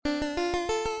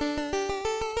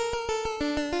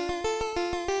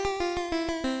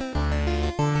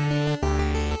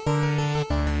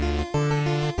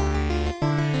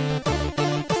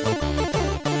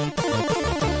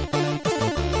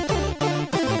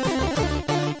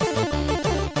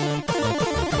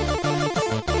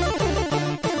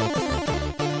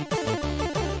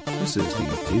This is the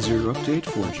Day Zero update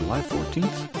for July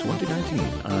 14th, 2019.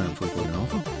 I'm Flickwood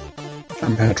Alpha.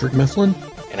 I'm Patrick Mifflin.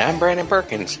 And I'm Brandon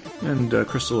Perkins. And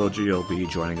Crystal OG will be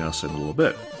joining us in a little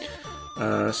bit.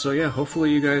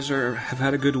 Hopefully you guys have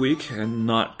had a good week and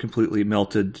not completely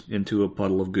melted into a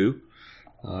puddle of goo.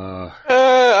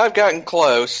 I've gotten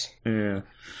close. Yeah.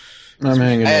 I'm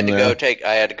hanging I had in to there.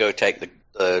 go take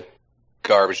the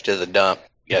garbage to the dump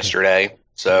yesterday,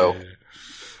 so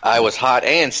I was hot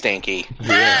and stinky.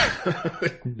 Yeah.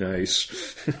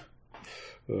 Nice.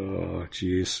 Oh,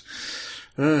 jeez.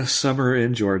 Summer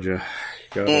in Georgia.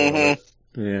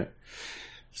 Yeah.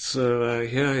 So,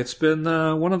 it's been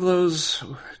one of those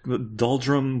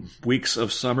doldrum weeks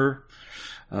of summer.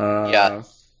 Yeah.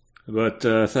 But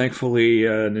thankfully,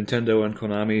 Nintendo and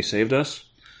Konami saved us.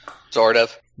 Sort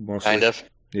of. Mostly. Kind of.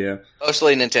 Yeah.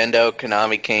 Mostly Nintendo.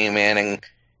 Konami came in and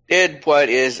did what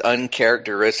is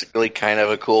uncharacteristically kind of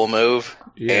a cool move,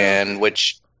 and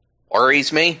which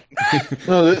worries me.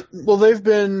 Well, they've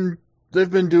been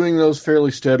doing those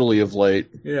fairly steadily of late.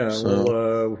 Yeah,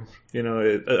 so.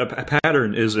 A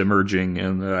pattern is emerging,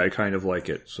 and I kind of like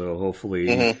it. So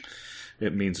hopefully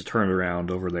it means a turnaround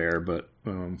over there, but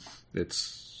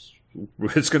it's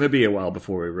going to be a while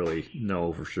before we really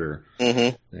know for sure.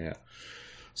 Mm-hmm. Yeah.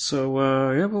 So,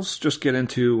 we'll just get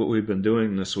into what we've been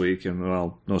doing this week, and,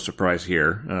 well, no surprise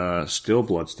here. Still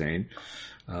Bloodstained.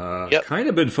 Kind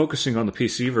of been focusing on the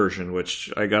PC version, which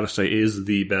I gotta say is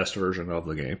the best version of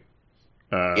the game.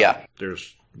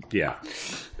 There's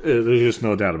just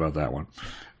no doubt about that one.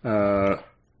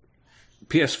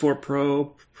 PS4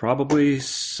 Pro, probably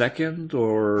second,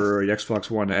 or Xbox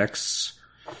One X.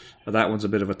 That one's a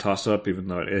bit of a toss-up, even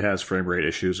though it has frame rate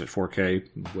issues at 4K,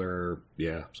 but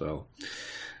yeah,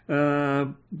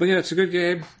 it's a good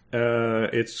game.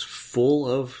 It's full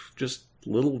of just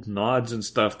little nods and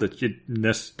stuff that you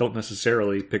don't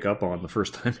necessarily pick up on the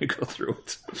first time you go through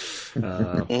it.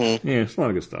 Yeah, it's a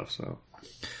lot of good stuff, so...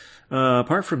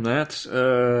 apart from that,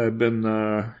 I've been,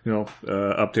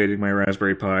 updating my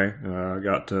Raspberry Pi. I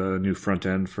got a new front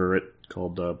end for it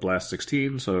called Blast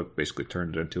 16, so it basically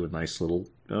turned it into a nice little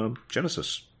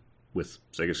Genesis with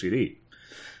Sega CD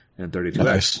and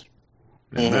 32X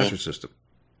and Master System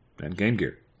and Game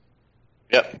Gear.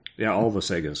 Yep. Yeah, all the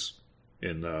Segas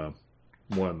in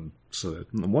one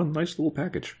nice little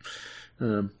package.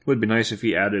 Would be nice if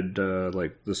he added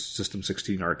like the System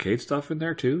 16 arcade stuff in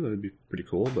there too. That'd be pretty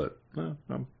cool. But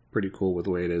I'm pretty cool with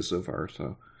the way it is so far.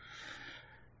 So,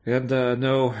 and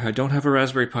no, I don't have a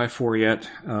Raspberry Pi 4 yet.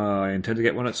 I intend to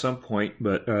get one at some point,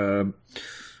 but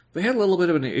they had a little bit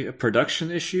of a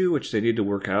production issue which they need to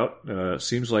work out.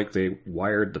 Seems like they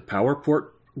wired the power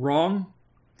port wrong.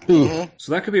 So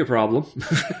that could be a problem.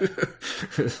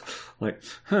 Like,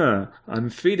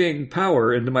 I'm feeding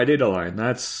power into my data line.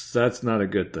 That's not a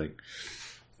good thing.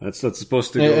 That's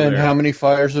supposed to go And there. how many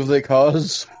fires have they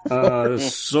caused?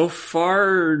 So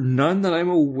far, none that I'm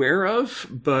aware of,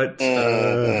 but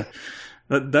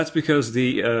that's because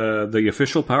the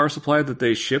official power supply that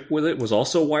they ship with it was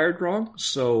also wired wrong,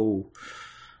 so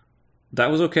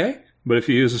that was okay. But if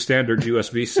you use a standard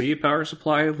USB-C power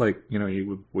supply, like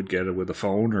you would get it with a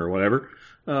phone or whatever,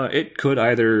 it could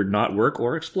either not work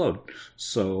or explode.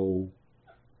 So,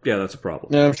 yeah, that's a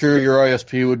problem. I'm sure your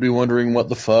ISP would be wondering what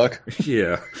the fuck.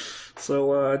 Yeah.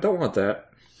 So, I don't want that.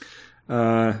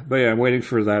 But yeah, I'm waiting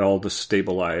for that all to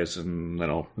stabilize, and then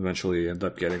I'll eventually end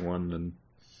up getting one.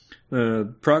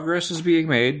 And progress is being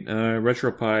made.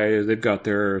 RetroPie, they've got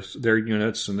their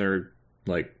units, and they're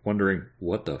like wondering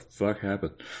what the fuck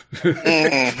happened.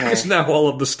 Because now all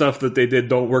of the stuff that they did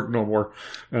don't work no more.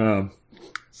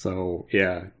 So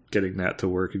yeah, getting that to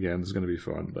work again is going to be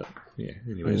fun. But yeah,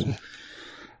 anyways.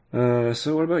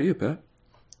 So what about you, Pat?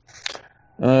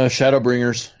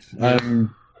 Shadowbringers. Yeah.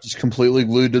 I'm just completely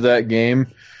glued to that game.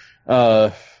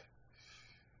 I'm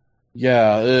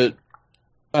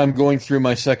going through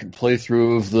my second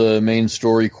playthrough of the main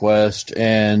story quest,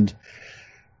 and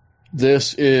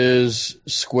this is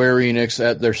Square Enix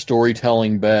at their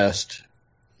storytelling best.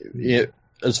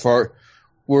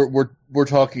 We're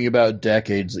talking about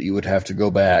decades that you would have to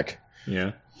go back,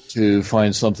 to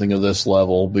find something of this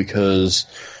level, because,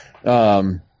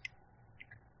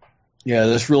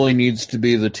 this really needs to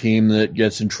be the team that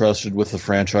gets entrusted with the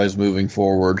franchise moving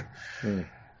forward.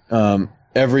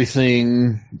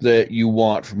 Everything that you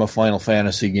want from a Final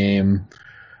Fantasy game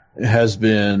has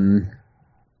been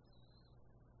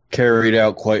carried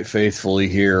out quite faithfully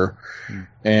here,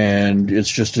 and it's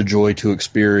just a joy to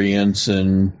experience.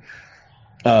 And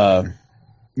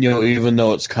even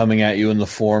though it's coming at you in the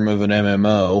form of an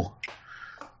MMO,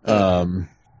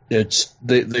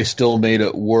 they still made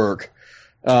it work.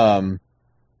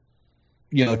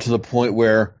 to the point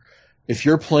where if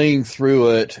you're playing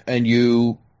through it and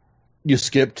you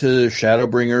skip to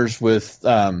Shadowbringers with,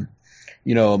 a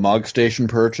Mog Station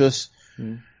purchase,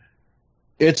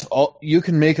 it's all, you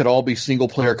can make it all be single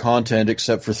player content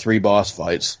except for 3 boss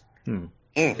fights,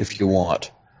 if you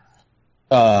want.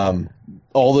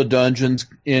 All the dungeons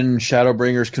in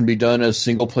Shadowbringers can be done as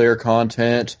single player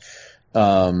content.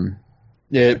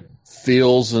 It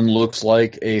feels and looks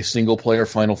like a single player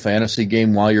Final Fantasy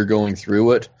game while you're going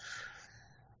through it.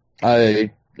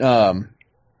 If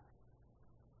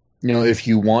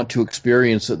you want to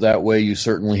experience it that way, you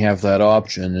certainly have that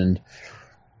option. And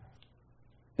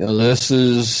this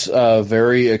is a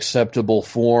very acceptable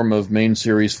form of main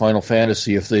series Final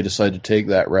Fantasy if they decide to take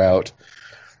that route.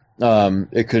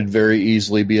 It could very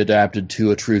easily be adapted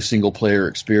to a true single-player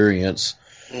experience.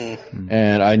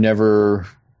 And I never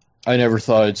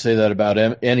thought I'd say that about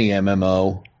any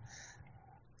MMO,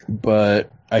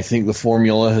 but I think the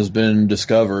formula has been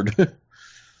discovered.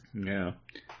 Yeah.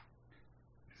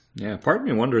 Part of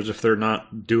me wonders if they're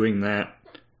not doing that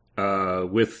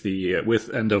with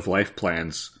end of life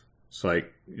plans. It's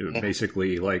like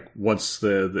basically like once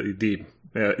the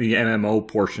MMO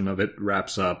portion of it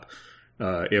wraps up,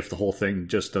 if the whole thing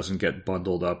just doesn't get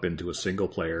bundled up into a single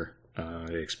player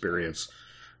experience,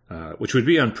 which would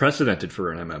be unprecedented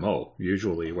for an MMO.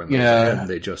 Usually when those end,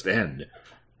 they just end.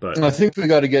 But I think we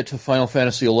got to get to Final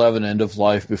Fantasy XI end of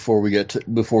life before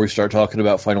we start talking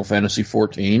about Final Fantasy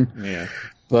XIV. Yeah.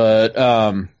 But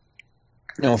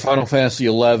Final Fantasy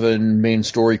XI main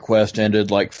story quest ended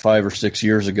like 5 or 6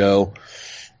 years ago,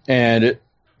 and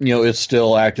it's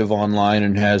still active online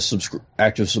and has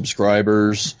active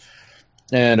subscribers.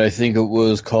 And I think it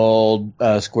was called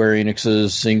Square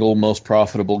Enix's single most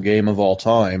profitable game of all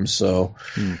time. So,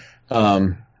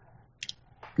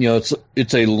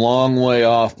 it's a long way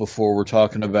off before we're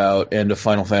talking about end of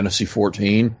Final Fantasy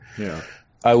XIV. Yeah.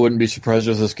 I wouldn't be surprised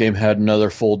if this game had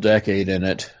another full decade in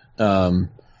it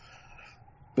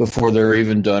before they're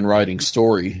even done writing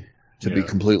story, to be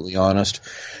completely honest.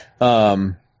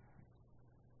 And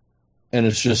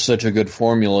it's just such a good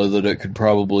formula that it could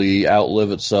probably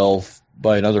outlive itself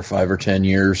by another 5 or 10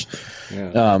 years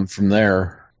from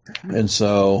there. And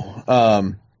so,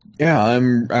 I'm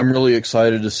really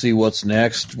excited to see what's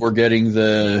next. We're getting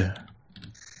the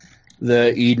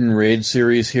Eden Raid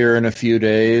series here in a few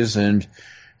days, and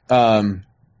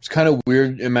it's kind of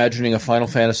weird imagining a Final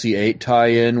Fantasy VIII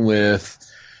tie-in with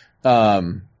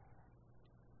Final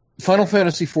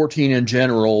Fantasy XIV in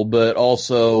general, but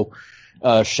also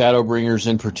Shadowbringers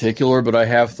in particular. But I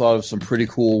have thought of some pretty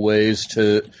cool ways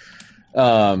to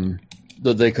that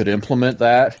they could implement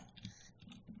that,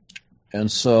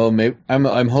 and so maybe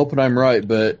I'm hoping I'm right.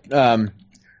 But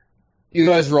you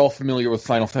guys are all familiar with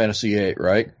Final Fantasy VIII,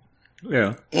 right?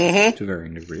 Yeah, to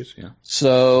varying degrees. Yeah.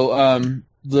 So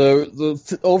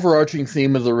the overarching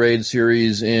theme of the Raid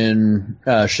series in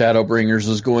Shadowbringers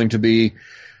is going to be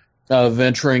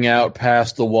venturing out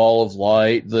past the wall of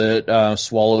light that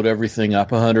swallowed everything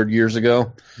up 100 years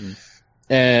ago,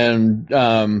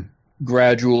 and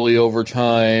gradually over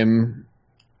time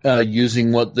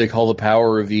using what they call the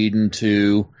power of Eden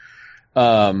to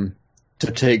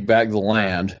take back the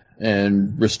land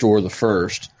and restore the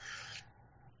first.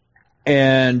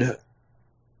 And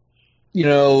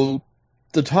the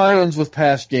tie-ins with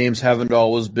past games haven't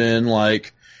always been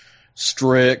like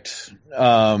strict,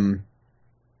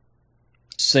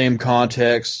 same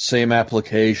context, same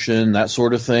application, that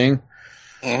sort of thing.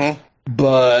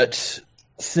 But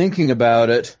thinking about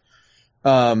it,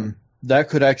 that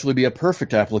could actually be a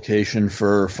perfect application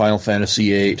for Final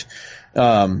Fantasy VIII.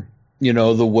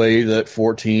 The way that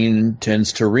 14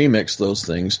 tends to remix those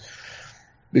things.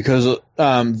 Because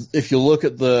if you look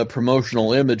at the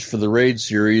promotional image for the Raid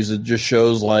series, it just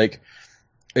shows like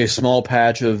a small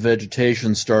patch of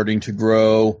vegetation starting to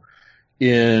grow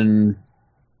in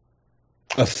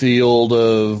a field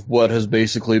of what has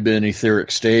basically been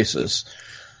etheric stasis.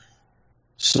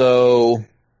 So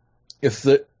if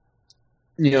we're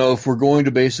going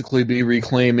to basically be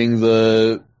reclaiming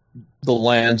the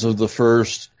lands of the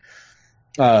first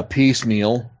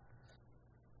piecemeal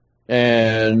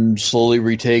and slowly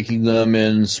retaking them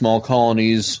in small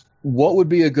colonies, what would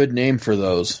be a good name for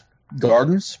those?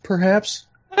 Gardens, perhaps?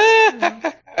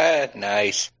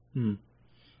 Nice.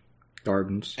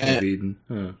 Gardens of Eden.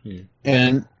 Yeah.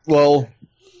 And, well,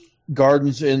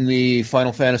 gardens in the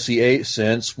Final Fantasy VIII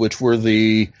sense, which were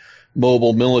the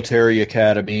mobile military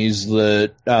academies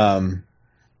that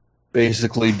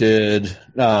basically did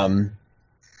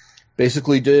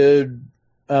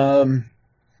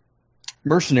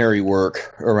mercenary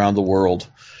work around the world.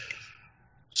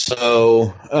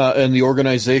 So, and the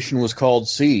organization was called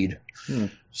Seed.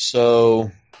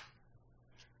 So,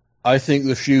 I think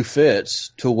the shoe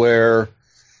fits to where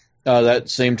that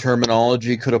same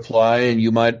terminology could apply, and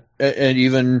you might, and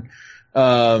even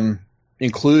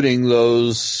including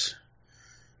those,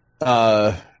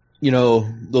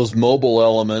 those mobile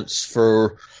elements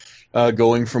for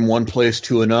going from one place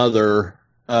to another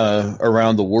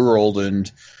around the world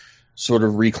and sort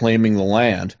of reclaiming the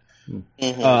land.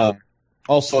 Mm-hmm.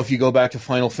 Also, if you go back to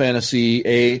Final Fantasy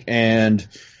VIII and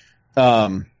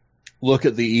look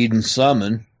at the Eden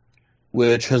Summon,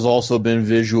 which has also been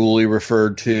visually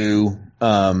referred to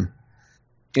in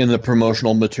the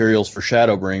promotional materials for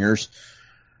Shadowbringers,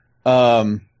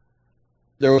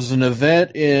 there was an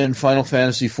event in Final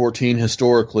Fantasy XIV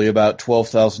historically about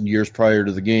 12,000 years prior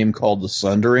to the game called the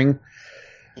Sundering,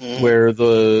 where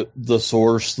the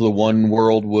source, the one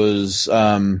world, was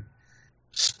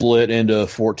split into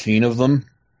 14 of them.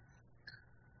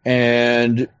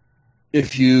 And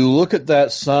if you look at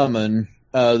that summon,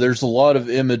 there's a lot of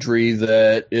imagery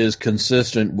that is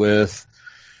consistent with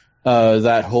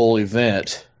that whole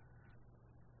event,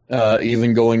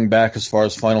 even going back as far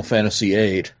as Final Fantasy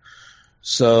VIII.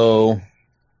 So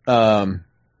I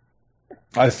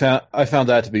found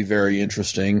that to be very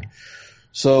interesting.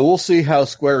 So we'll see how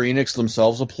Square Enix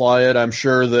themselves apply it. I'm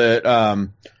sure that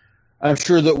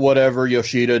whatever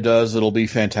Yoshida does, it'll be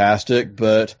fantastic.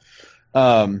 But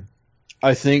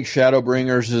I think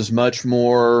Shadowbringers is much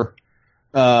more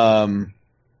primed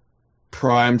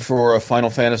for a Final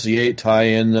Fantasy VIII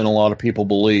tie-in than a lot of people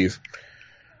believe.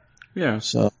 Yeah.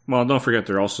 So, well, don't forget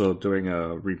they're also doing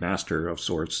a remaster of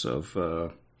sorts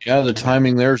of. Yeah, the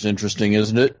timing there is interesting,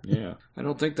 isn't it? Yeah, I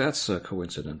don't think that's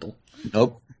coincidental.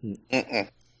 Nope. Mm-mm.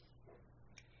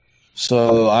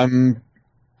 So I'm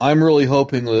really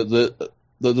hoping that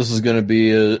this is going to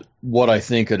be what I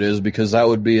think it is, because that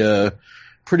would be a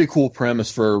pretty cool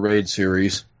premise for a raid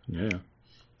series. Yeah.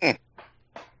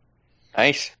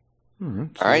 Nice. All All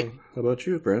right. How about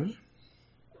you, Brandon?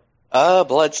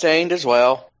 Bloodstained as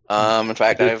well. In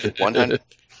fact, I've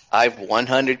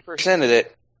 100%ed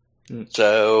it.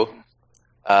 So,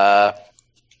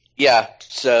 yeah.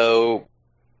 So,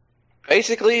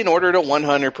 basically, in order to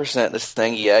 100% this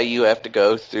thing, you have to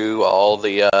go through all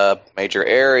the major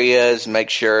areas, make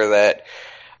sure that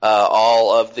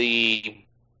all of the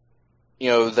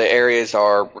areas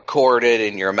are recorded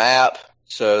in your map,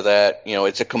 so that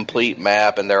it's a complete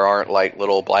map and there aren't like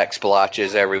little black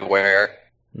splotches everywhere.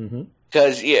 Mm-hmm.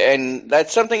 Because and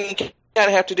that's something you kind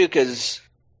of have to do, because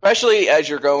especially as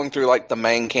you're going through like the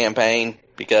main campaign,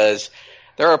 because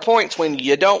there are points when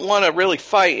you don't want to really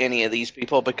fight any of these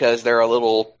people because they're a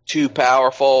little too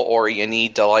powerful, or you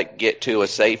need to like get to a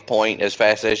safe point as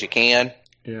fast as you can.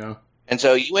 Yeah. And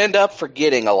so you end up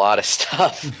forgetting a lot of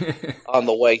stuff on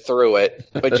the way through it,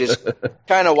 which is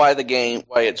kind of why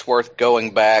it's worth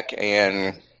going back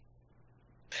and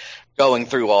going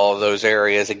through all of those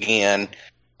areas again.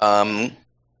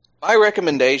 My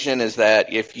recommendation is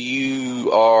that if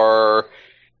you are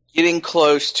getting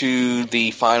close to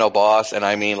the final boss, and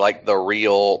I mean like the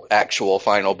real, actual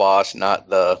final boss, not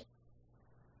the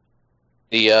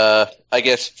I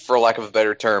guess for lack of a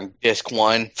better term, Disc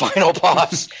 1 final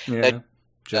boss. Yeah.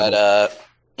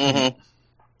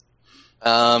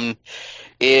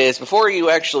 Is before you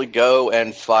actually go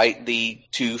and fight the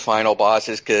two final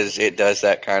bosses, because it does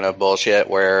that kind of bullshit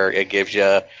where it gives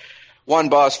you one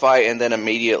boss fight and then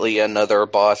immediately another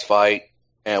boss fight,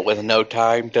 and with no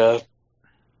time to,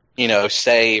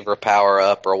 save or power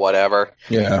up or whatever.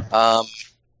 Yeah.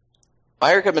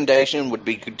 My recommendation would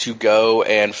be to go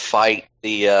and fight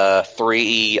the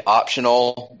 3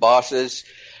 optional bosses,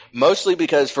 mostly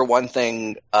because, for one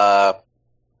thing, the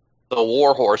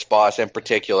Warhorse boss in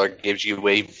particular gives you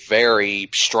a very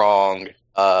strong,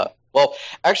 well,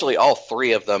 actually all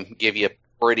 3 of them give you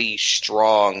pretty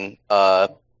strong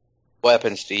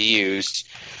weapons to use.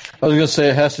 I was going to say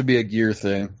it has to be a gear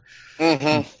thing.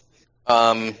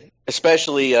 Mm-hmm.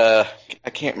 Especially, I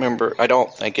can't remember, I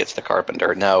don't think it's the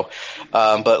Carpenter, no.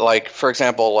 But, like, for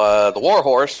example, the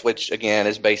Warhorse, which, again,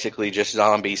 is basically just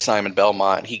zombie Simon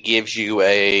Belmont, he gives you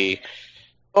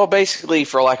basically,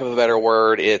 for lack of a better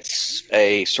word, it's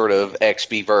a sort of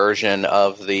XP version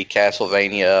of the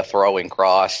Castlevania throwing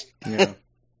cross. Yeah.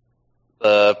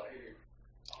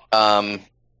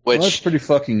 Which, that's pretty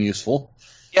fucking useful.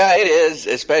 Yeah, it is,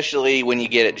 especially when you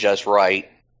get it just right.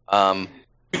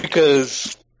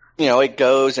 Because, it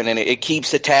goes and then it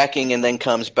keeps attacking and then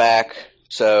comes back.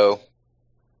 So,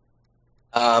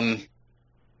 I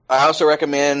also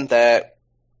recommend that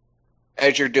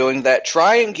as you're doing that,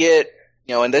 try and get,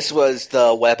 and this was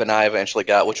the weapon I eventually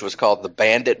got, which was called the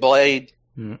Bandit Blade.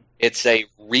 It's a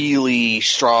really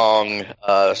strong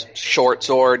short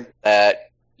sword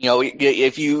that,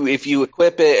 if you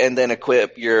equip it and then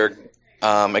equip your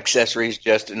accessories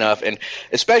just enough, and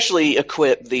especially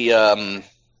equip the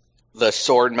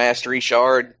sword mastery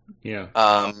shard,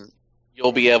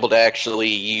 you'll be able to actually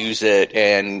use it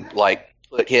and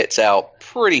put hits out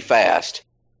pretty fast.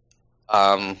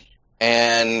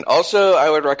 And also, I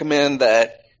would recommend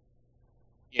that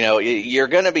you're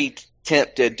going to be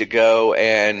tempted to go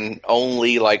and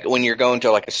only when you're going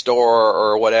to a store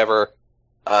or whatever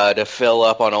to fill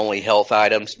up on only health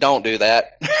items. Don't do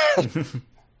that.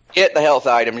 Get the health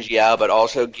items, but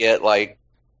also get the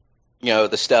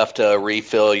stuff to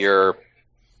refill your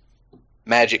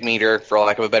magic meter, for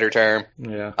lack of a better term.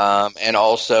 Yeah. And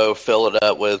also fill it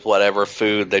up with whatever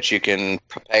food that you can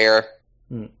prepare.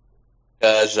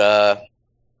 Because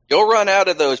you'll run out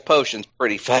of those potions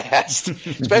pretty fast,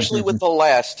 especially with the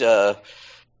last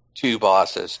two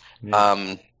bosses.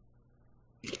 Yeah.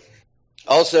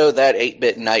 Also, that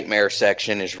 8-bit nightmare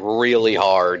section is really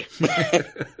hard.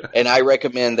 And I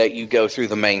recommend that you go through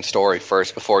the main story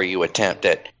first before you attempt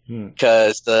it.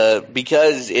 Because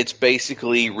it's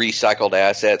basically recycled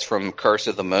assets from Curse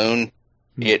of the Moon,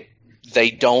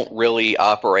 they don't really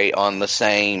operate on the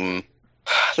same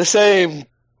rules.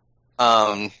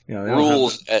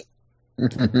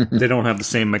 They don't have the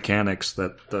same mechanics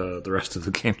that the rest of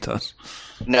the game does.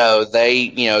 No,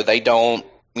 they don't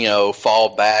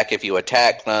fall back if you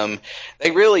attack them.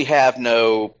 They really have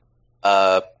no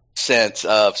sense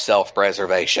of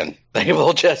self-preservation. They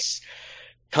will just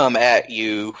come at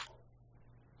you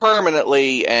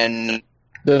permanently and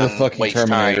the fucking waste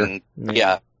Terminator. time.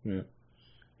 Yeah.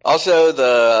 Also,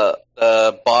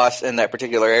 the boss in that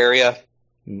particular area,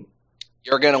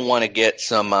 you're going to want to get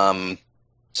some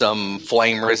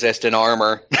flame-resistant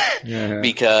armor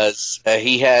because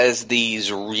he has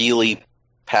these really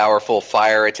powerful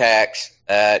fire attacks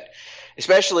that,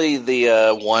 especially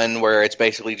the one where it's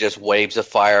basically just waves of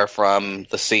fire from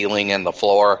the ceiling and the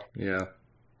floor. Yeah.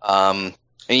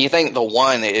 And you think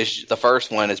the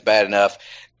first one is bad enough.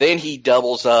 Then he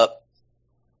doubles up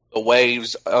the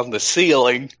waves on the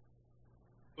ceiling,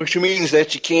 which means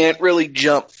that you can't really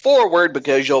jump forward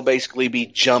because you'll basically be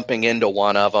jumping into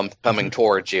one of them coming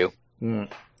towards you.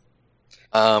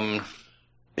 But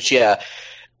yeah,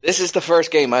 this is the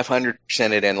first game I've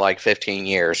 100%ed in 15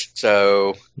 years.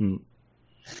 So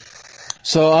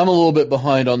I'm a little bit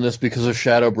behind on this because of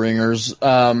Shadowbringers.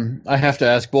 I have to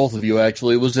ask both of you,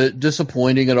 actually. Was it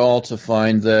disappointing at all to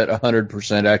find that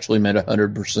 100% actually meant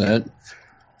 100%?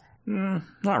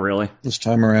 Not really. This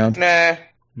time around? Nah.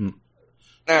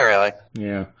 Not really.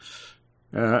 Yeah.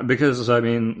 Because, I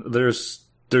mean, there's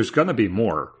going to be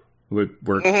more.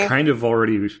 We're kind of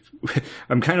already...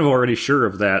 I'm kind of already sure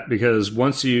of that, because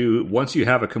once you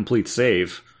have a complete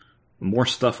save, more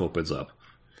stuff opens up.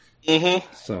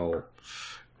 So...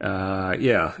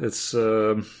 yeah, it's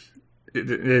I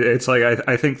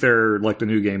think they're like the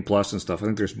new game plus and stuff. I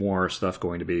think there's more stuff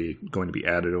going to be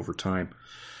added over time.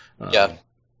 Yeah.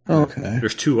 Okay.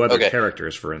 There's 2 other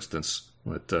characters, for instance.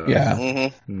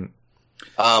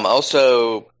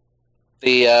 Also,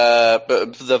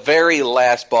 the very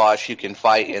last boss you can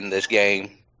fight in this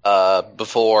game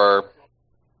before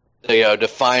to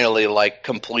finally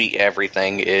complete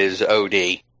everything is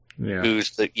OD. Yeah.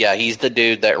 He's the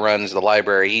dude that runs the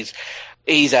library. He's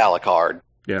Alucard.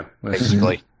 Yeah,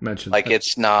 basically. Mentioned.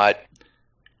 It's not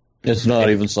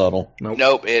even subtle.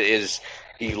 Nope. It is.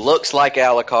 He looks like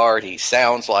Alucard. He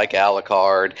sounds like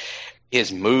Alucard.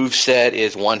 His moveset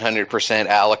is 100%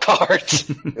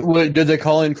 Alucard. Wait, did they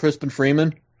call in Crispin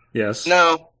Freeman? Yes.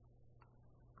 No.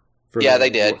 They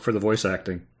did for the voice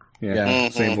acting. Yeah.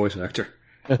 Same voice actor.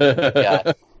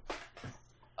 Yeah.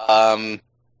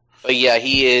 But yeah,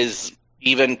 he is,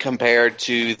 even compared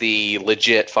to the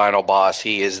legit final boss,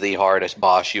 he is the hardest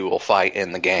boss you will fight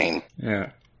in the game.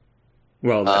 Yeah.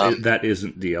 Well, that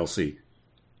isn't DLC.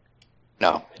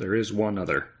 No. There is one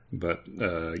other, but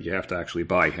you have to actually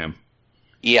buy him.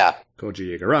 Yeah.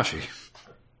 Koji Igarashi.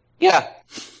 Yeah.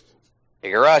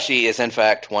 Igarashi is, in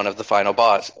fact, one of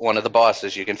the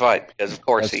bosses you can fight, because of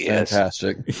course he is.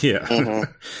 Fantastic. Yeah.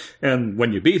 And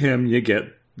when you beat him, you get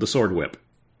the sword whip.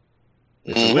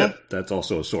 It's a whip. That's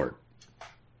also a sword.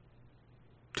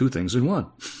 2 things in one.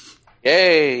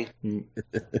 Yay! So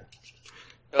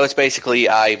it's basically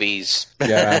Ivy's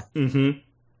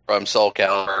from Soul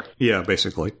Calibur. Yeah,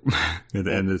 basically.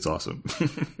 And it's awesome. I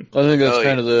think that's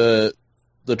kind of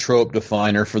the trope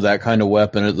definer for that kind of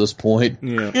weapon at this point.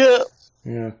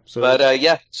 Yeah. So, but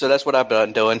so that's what I've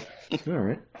been doing. All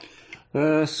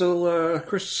right. So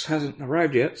Chris hasn't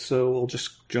arrived yet, so we'll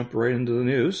just jump right into the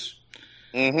news.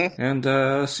 Mm-hmm.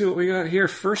 And see what we got here.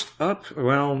 First up,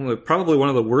 well, probably one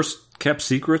of the worst kept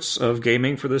secrets of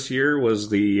gaming for this year was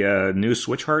the new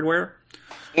Switch hardware.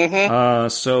 Mm-hmm.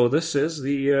 So this is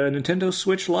the Nintendo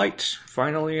Switch Lite,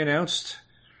 finally announced.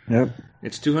 Yep.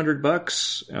 It's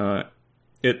 $200.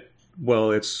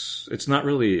 It's not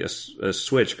really a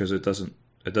Switch because it doesn't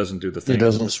do the thing. It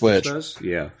doesn't the switch. Does.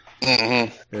 Yeah.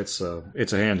 Mm-hmm. It's a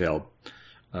handheld.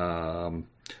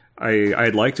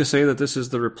 I'd like to say that this is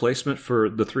the replacement for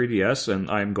the 3DS, and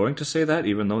I'm going to say that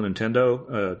even though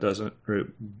Nintendo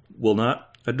will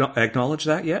not acknowledge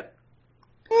that yet.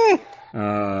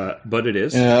 But it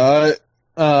is. Yeah.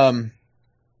 The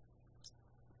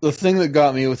thing that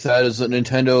got me with that is that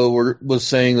Nintendo was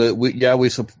saying that we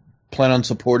plan on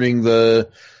supporting the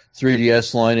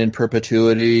 3DS line in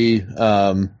perpetuity.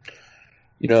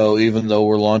 Even though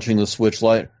we're launching the Switch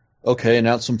Lite. Okay,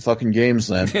 announce some fucking games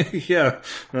then. Yeah.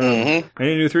 Any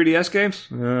new 3DS games?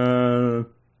 No.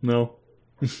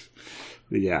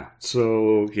 Yeah.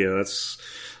 So let's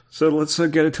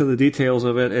get into the details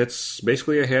of it. It's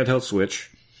basically a handheld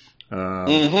Switch.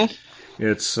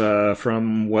 It's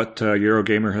from what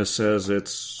Eurogamer has says.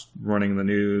 It's running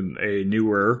a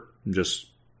newer, just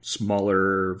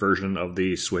smaller version of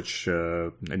the Switch,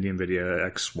 the NVIDIA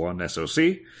X1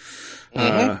 SoC.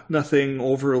 Nothing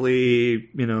overly,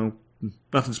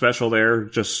 nothing special there.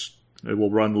 Just it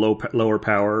will run lower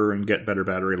power and get better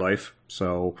battery life.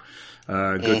 So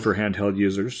good for handheld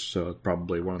users. So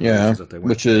probably one of the reasons that they went.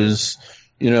 Which is,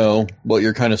 what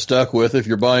you're kind of stuck with if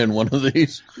you're buying one of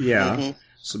these. Yeah. Mm-hmm.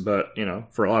 So, but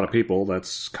for a lot of people,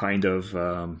 that's kind of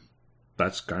the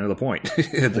point.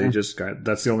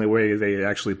 That's the only way they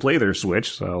actually play their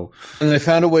Switch. So, and they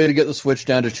found a way to get the Switch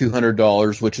down to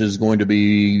 $200, which is going to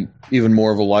be even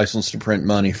more of a license to print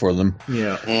money for them.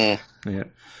 Yeah, yeah.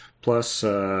 Plus,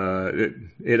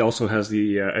 it also has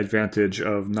the advantage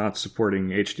of not supporting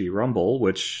HD Rumble,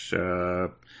 which I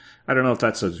don't know if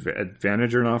that's an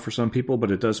advantage or not for some people,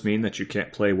 but it does mean that you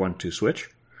can't play 1-2 Switch.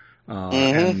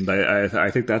 And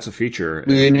I think that's a feature.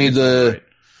 You need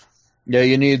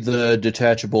you need the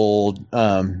detachable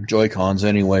Joy-Cons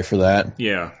anyway for that.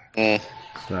 Yeah.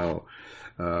 So,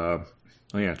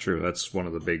 yeah, true. That's one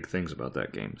of the big things about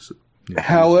that game. So,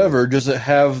 however, does it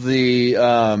have the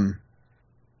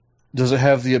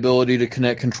ability to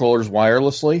connect controllers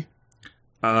wirelessly?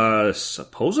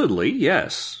 Supposedly,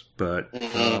 yes, but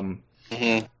I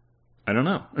don't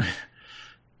know.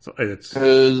 So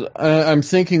because I'm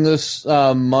thinking this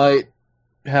might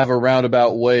have a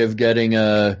roundabout way of getting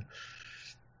a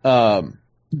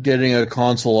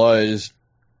consoleized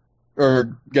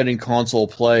or getting console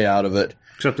play out of it.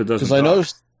 Except it doesn't. Because I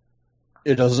noticed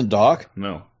it doesn't dock.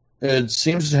 No. It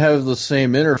seems to have the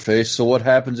same interface. So what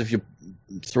happens if you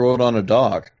throw it on a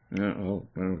dock? Yeah, well,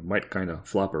 it might kind of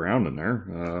flop around in there.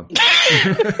 Well,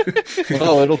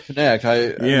 it'll connect.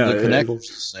 The connector's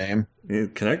the same.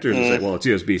 Connectors is well, it's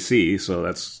USB-C, so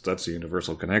that's the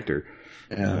universal connector.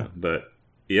 Yeah, but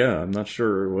yeah, I'm not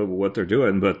sure what they're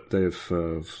doing, but they've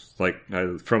from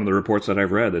the reports that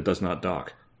I've read, it does not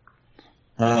dock.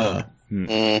 So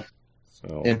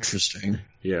interesting.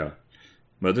 Yeah.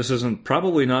 But this isn't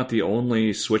probably not the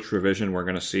only Switch revision we're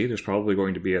going to see. There's probably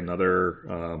going to be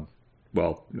another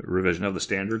revision of the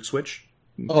standard Switch.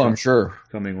 Oh, I'm sure.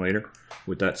 Coming later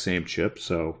with that same chip,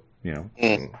 so, Yeah,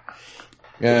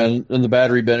 and the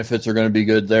battery benefits are going to be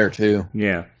good there, too.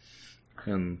 Yeah.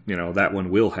 And, that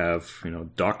one will have,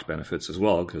 docked benefits as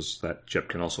well, because that chip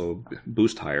can also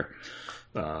boost higher.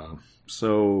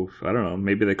 So, I don't know,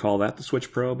 maybe they call that the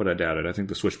Switch Pro, but I doubt it. I think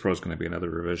the Switch Pro is going to be another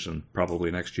revision probably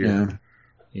next year.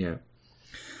 Yeah.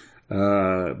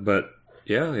 But,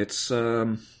 yeah, it's...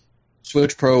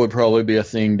 Switch Pro would probably be a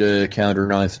thing to counter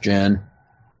 9th gen.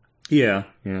 Yeah.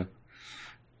 And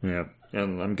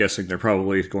I'm guessing they're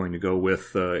probably going to go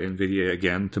with NVIDIA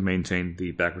again to maintain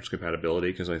the backwards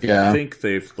compatibility, because I think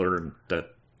they've learned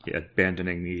that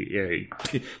abandoning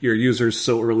your users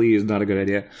so early is not a good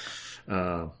idea.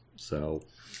 Well,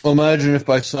 imagine if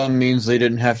by some means they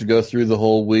didn't have to go through the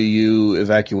whole Wii U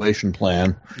evacuation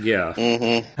plan.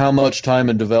 Yeah. How much time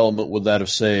and development would that have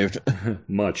saved?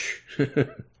 Much.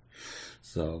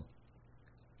 So,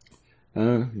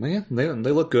 they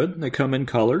look good. They come in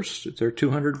colors. They're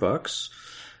 $200.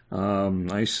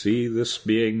 I see this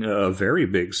being a very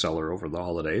big seller over the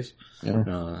holidays,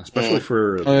 especially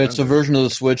for. It's a version of the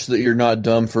Switch that you're not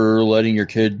dumb for letting your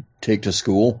kid take to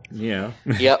school. Yeah.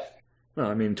 Yep. Well,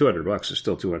 I mean, $200 is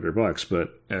still $200,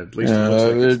 but at least it looks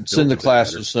like it's in the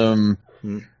class of some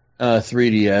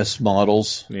 3DS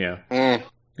models. Yeah. Yeah.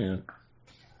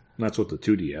 That's what the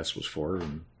 2DS was for.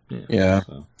 And, yeah.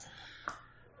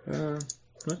 So.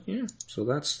 But yeah, so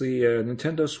that's the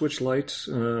Nintendo Switch Lite.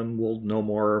 We'll know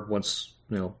more once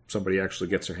somebody actually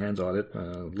gets their hands on it.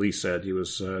 Lee said he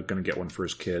was going to get one for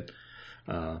his kid.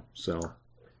 So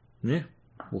yeah,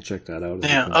 we'll check that out.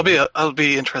 Yeah, I'll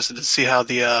be interested to see how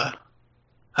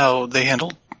how they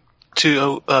handle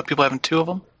people having two of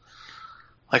them.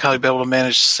 Like how you'd be able to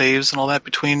manage saves and all that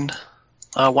between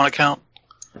one account.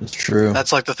 That's true.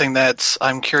 That's like the thing that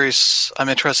I'm curious. I'm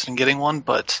interested in getting one,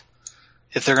 but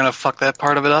if they're gonna fuck that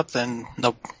part of it up, then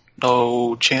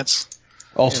no chance.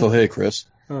 Also, hey Chris.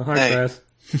 Oh, hi, Hey. Chris.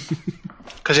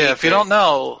 Because if you don't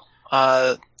know,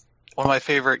 one of my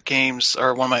favorite games,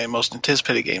 or one of my most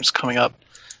anticipated games coming up,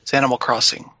 is Animal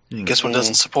Crossing. And guess what? It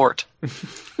doesn't support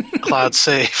cloud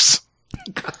saves.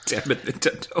 God damn it,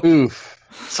 Nintendo. Oof.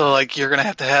 So like you're gonna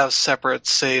have to have separate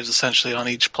saves essentially on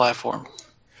each platform,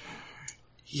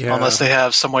 Yeah. unless they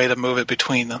have some way to move it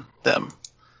between them.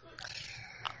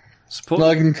 Well,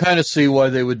 I can kind of see why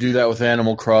they would do that with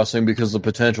Animal Crossing, because the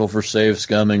potential for save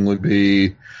scumming would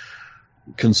be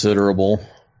considerable.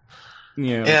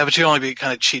 Yeah. Yeah, but you'd only be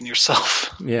kind of cheating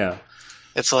yourself. Yeah.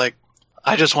 It's like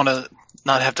I just want to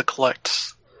not have to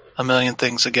collect a million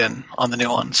things again on the new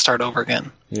one, start over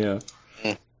again. Yeah.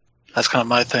 That's kind of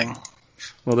my thing.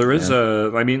 Well, there is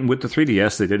I mean, with the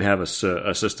 3DS, they did have a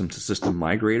system-to-system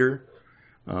migrator.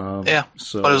 Yeah,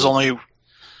 So, but it was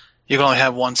you can only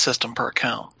have one system per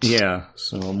account. Yeah,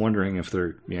 so I'm wondering if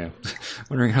they're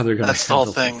wondering how they're going to. That's the whole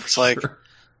thing. It's like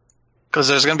because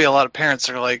there's going to be a lot of parents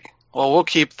that are like, well, we'll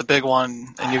keep the big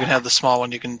one, and you can have the small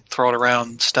one. You can throw it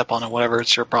around, step on it, whatever.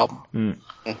 It's your problem,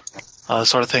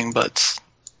 sort of thing. But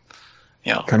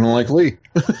Kind of like Lee.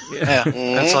 yeah,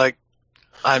 it's like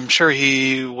I'm sure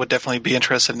he would definitely be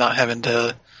interested in not having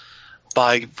to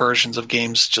buy versions of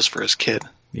games just for his kid.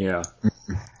 Yeah.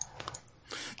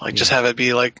 Like, just have it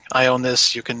be like, I own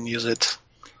this, you can use it,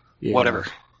 whatever.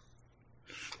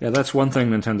 Yeah, that's one thing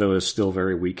Nintendo is still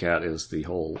very weak at, is the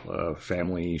whole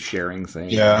family sharing thing.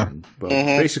 Yeah. But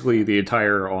basically, the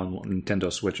entire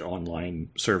Nintendo Switch online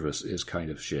service is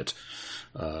kind of shit.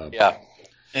 Yeah.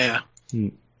 Yeah.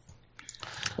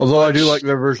 Although I do like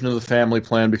their version of the family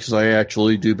plan, because I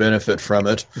actually do benefit from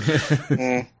it.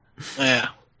 Yeah.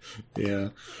 Yeah.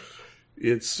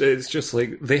 It's just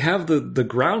like they have the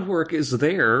groundwork is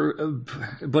there,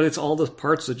 but it's all the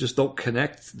parts that just don't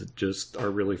connect that just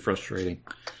are really frustrating.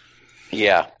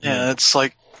 Yeah. Yeah, it's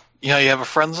like, you have a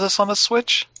friends list on the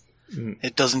Switch.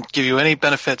 It doesn't give you any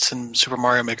benefits in Super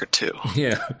Mario Maker 2.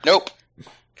 Yeah. Nope.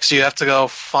 So you have to go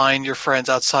find your friends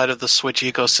outside of the Switch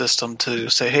ecosystem to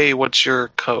say, hey, what's your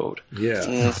code?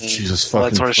 Yeah. Jesus All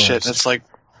fucking that sort of shit. Christ. And it's like,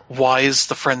 why is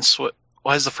the friends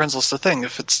list a thing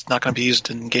if it's not going to be used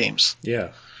in games?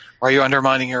 Yeah. Why are you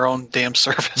undermining your own damn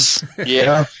service?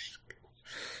 Yeah.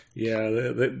 Yeah.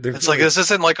 It's like, this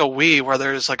isn't like a Wii where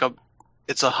there's like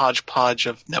it's a hodgepodge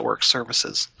of network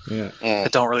services Yeah.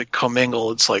 that don't really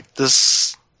commingle. It's like,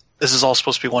 this is all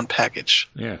supposed to be one package.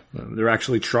 Yeah. They're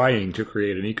actually trying to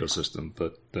create an ecosystem,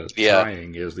 but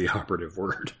trying is the operative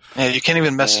word. Yeah, you can't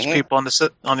even message people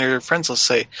on your friends list,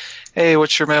 say, hey,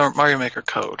 what's your Mario Maker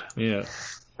code? Yeah.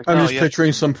 Like, I'm oh, just yeah.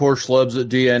 picturing some poor schlubs at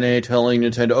DNA telling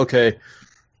Nintendo, okay,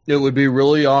 it would be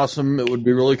really awesome, it would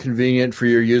be really convenient for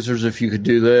your users if you could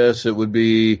do this, it would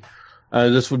be,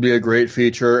 this would be a great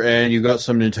feature, and you got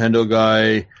some Nintendo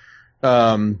guy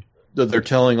that they're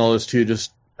telling all this to,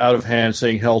 just out of hand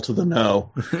saying hell to the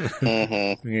no.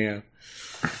 Yeah. Yeah,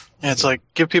 it's like,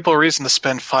 give people a reason to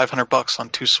spend $500 on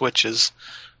 2 Switches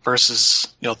versus,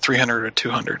 300 or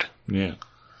 200. Yeah.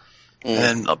 And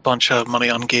then a bunch of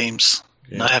money on games.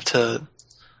 Yeah. Not have to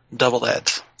double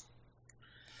that.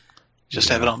 Just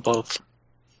have it on both.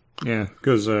 Yeah,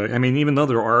 because I mean, even though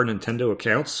there are Nintendo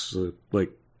accounts,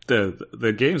 like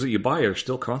the games that you buy are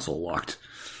still console locked,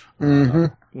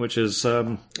 which is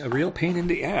a real pain in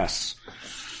the ass.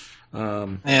 Yeah,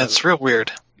 it's real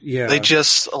weird. Yeah, They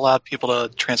just allowed people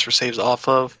to transfer saves off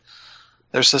of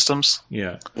their systems.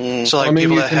 yeah, So like I mean,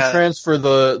 people you that can have transfer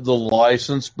the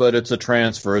license, but it's a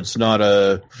transfer, it's not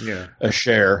a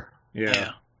share.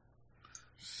 yeah.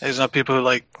 There's not people who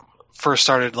like first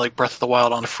started like Breath of the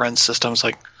Wild on friends systems,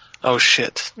 like, oh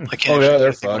shit, I can't Oh, yeah, actually do they're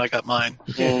anything when I fucked. got mine.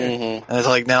 Mhm. And it's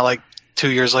like now, like 2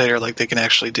 years later, like they can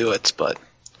actually do it, but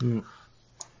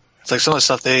it's like some of the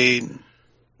stuff they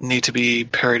need to be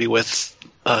parity with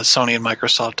Sony and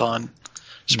Microsoft on,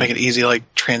 just make it easy,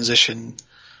 like transition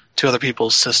to other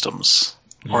people's systems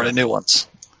or to new ones,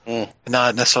 and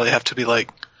not necessarily have to be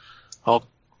like, oh,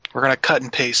 we're going to cut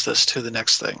and paste this to the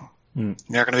next thing. You're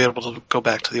not going to be able to go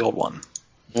back to the old one.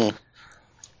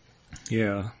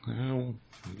 yeah. Well,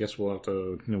 I guess we'll have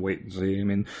to wait and see. I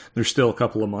mean, there's still a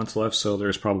couple of months left, so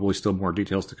there's probably still more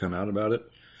details to come out about it.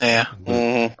 Yeah.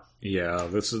 Mhm. Yeah,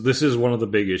 this is one of the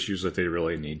big issues that they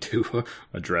really need to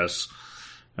address.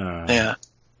 Yeah.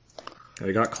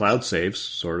 They got cloud saves,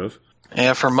 sort of.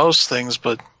 Yeah, for most things,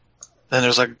 but then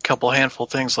there's like a couple handful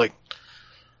of things like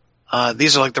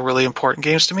these are like the really important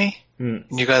games to me, and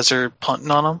you guys are punting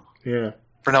on them Yeah.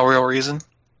 for no real reason.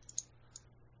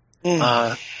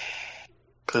 Mm.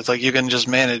 Because like you can just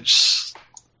manage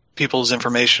people's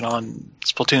information on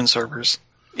Splatoon servers.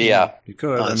 Yeah. You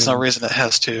could. There's no reason it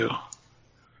has to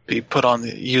be put on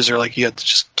the user. Like you have to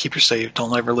just keep your save.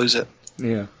 Don't ever lose it.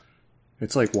 Yeah.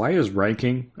 It's like, why is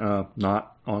ranking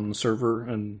not on the server,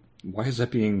 and why is that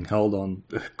being held on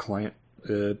client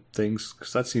things?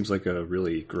 Because that seems like a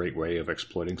really great way of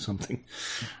exploiting something,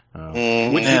 which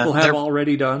Yeah, people have they're-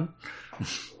 already done.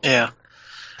 Yeah,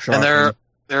 Shocking. and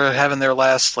they're having their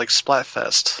last like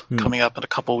Splatfest coming up in a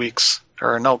couple weeks,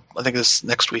 or no, I think it's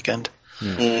next weekend.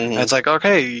 Yeah. And it's like,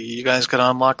 okay, you guys gotta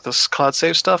unlock this cloud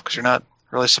save stuff because you're not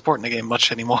really supporting the game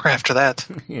much anymore after that.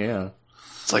 Yeah.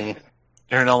 It's like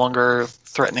you're no longer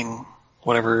threatening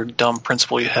whatever dumb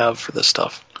principle you have for this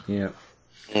stuff. Yeah.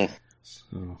 Mm.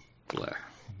 So, blah.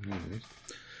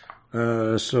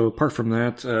 So apart from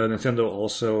that, Nintendo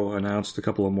also announced a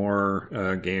couple of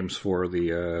more games for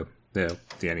the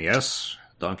NES,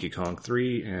 Donkey Kong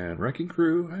 3 and Wrecking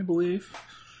Crew, I believe.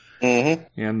 Mhm.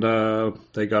 And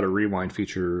they got a rewind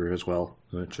feature as well,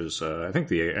 which is, I think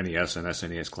the NES and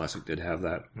SNES Classic did have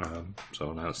that.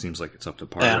 So now it seems like it's up to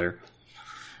par there.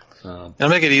 It'll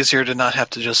make it easier to not have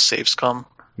to just save scum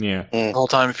Yeah. the whole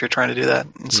time if you're trying to do that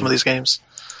in some of these games,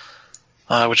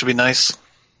 which would be nice.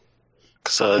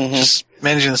 Because just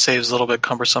managing the saves is a little bit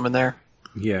cumbersome in there.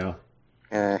 Yeah.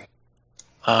 Mm.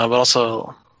 But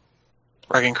also,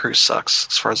 Wrecking Crew sucks,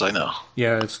 as far as I know.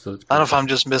 Yeah, it's I don't know if I'm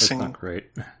just it's missing... not great.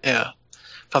 Yeah.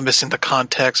 If I'm missing the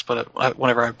context, but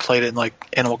whenever I played it in like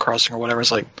Animal Crossing or whatever,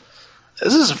 it's like,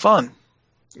 this isn't fun.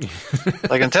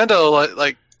 Like Nintendo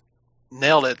like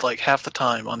nailed it like half the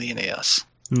time on the NES,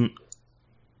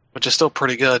 which is still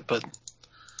pretty good, but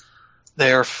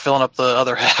they're filling up the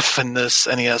other half in this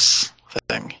NES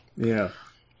thing. Yeah.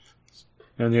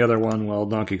 And the other one, well,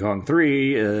 Donkey Kong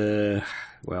 3,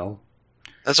 well...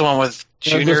 That's the one with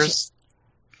Juniors,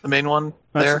 the main one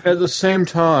there. At the same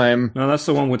time, No, that's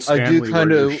the one with I do Stanley kind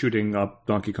where of- you're shooting up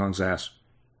Donkey Kong's ass.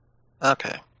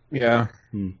 Okay. yeah.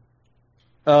 Hmm.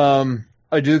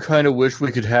 I do kind of wish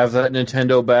we could have that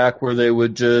Nintendo back where they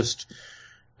would just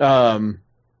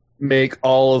make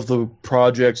all of the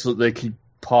projects that they could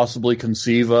possibly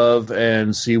conceive of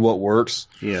and see what works.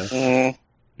 Yeah.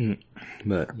 Mhm.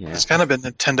 But, yeah. It's kind of been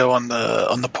Nintendo on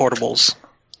the portables.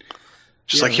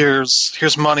 Just Yeah. like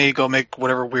here's money, go make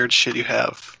whatever weird shit you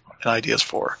have and ideas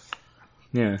for.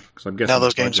 Yeah, because I'm guessing... Now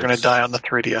those games are going to die on the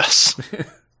 3DS.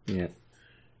 Yeah.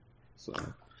 So...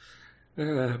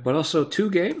 but also 2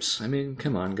 games? I mean,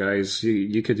 come on, guys.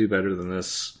 You could do better than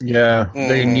this. Yeah,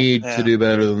 they need Yeah. to do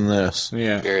better than this.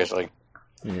 Yeah. Seriously.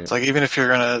 Yeah. It's like even if you're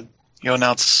gonna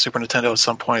announce Super Nintendo at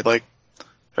some point, like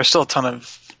there's still a ton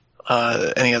of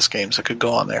NES games that could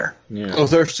go on there. Yeah. Well, if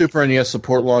their Super NES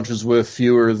support launches with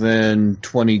fewer than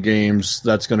 20 games,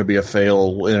 that's going to be a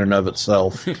fail in and of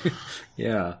itself.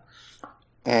 Yeah.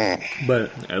 Mm.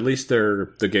 But at least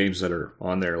the games that are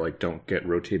on there like don't get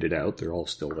rotated out. They're all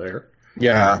still there.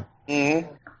 Yeah. Mhm.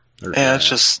 And it's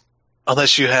just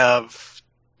unless you have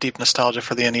deep nostalgia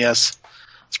for the NES,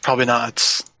 it's probably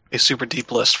not a super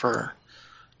deep list for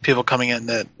people coming in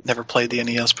that never played the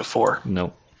NES before.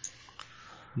 No.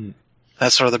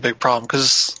 That's sort of the big problem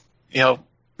because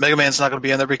Mega Man's not going to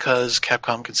be in there because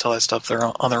Capcom can sell that stuff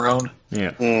on their own.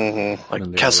 Yeah. Mhm. Like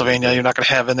And they Castlevania, already- you're not going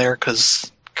to have in there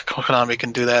because Konami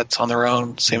can do that on their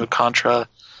own. Same with Contra.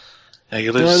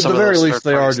 You lose Well, at some the of very those least, third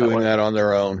they are parties doing way. that on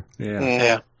their own, Yeah.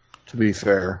 Yeah, to be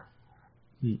fair.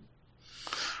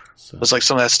 So, it's like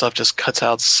some of that stuff just cuts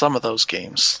out some of those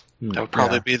games that would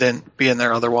probably Yeah. be in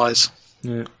there otherwise.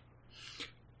 yeah.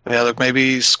 Yeah, look,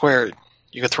 maybe Square,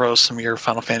 you could throw some of your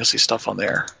Final Fantasy stuff on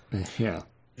there. Yeah.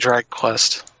 Dragon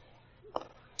Quest.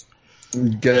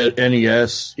 Get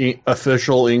NES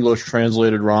official English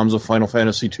translated ROMs of Final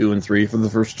Fantasy 2 and 3 for the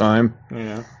first time.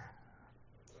 Yeah.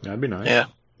 That'd be nice. Yeah.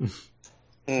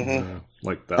 Mhm.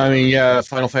 Like that. I mean, yeah,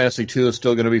 Final Fantasy 2 is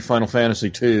still going to be Final Fantasy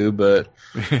 2, but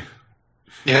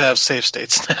You have save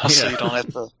states now, so Yeah. you don't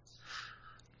have to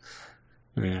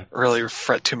yeah. really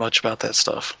fret too much about that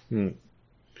stuff. Mm.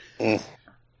 Mm.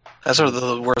 That's sort of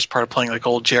the worst part of playing like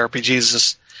old JRPGs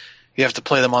is you have to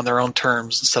play them on their own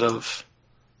terms instead of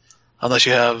unless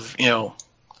you have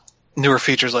newer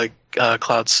features like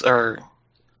clouds or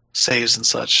saves and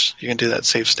such. You can do that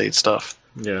save state stuff.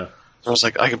 Yeah. So I was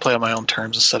like, I can play on my own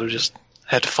terms instead of just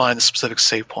had to find the specific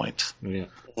save point. Yeah.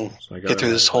 So I got Get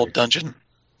through this whole dungeon.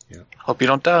 Yeah. Hope you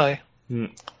don't die.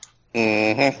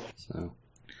 So,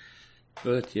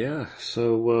 but yeah,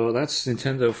 so that's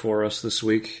Nintendo for us this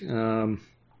week.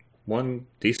 One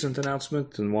decent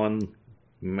announcement and one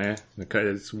meh.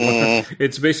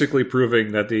 It's basically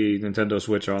proving that the Nintendo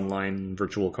Switch Online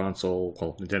Virtual Console,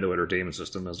 well, Nintendo Entertainment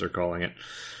System, as they're calling it,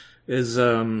 is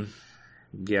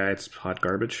it's hot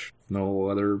garbage. No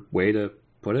other way to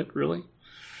put it, really.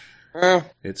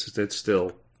 It's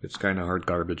kind of hard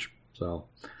garbage. So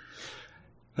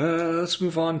let's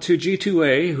move on to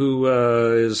G2A, who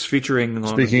is featuring.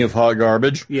 Speaking of hot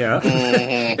garbage,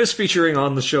 is featuring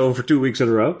on the show for 2 weeks in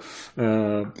a row.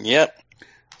 Yep.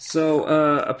 So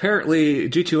apparently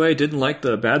G2A didn't like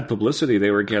the bad publicity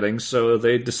they were getting, so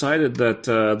they decided that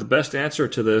the best answer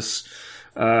to this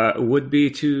would be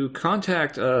to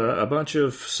contact a bunch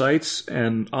of sites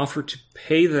and offer to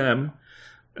pay them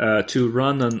to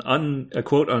run a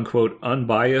quote-unquote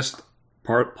unbiased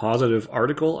positive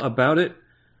article about it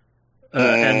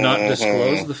and not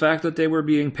disclose the fact that they were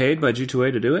being paid by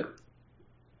G2A to do it?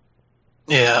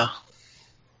 Yeah.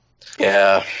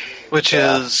 Yeah. Which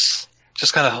is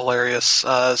just kind of hilarious.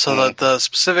 So the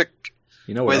specific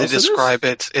way they describe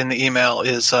it in the email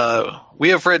is, we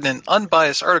have written an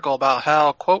unbiased article about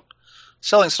how, quote,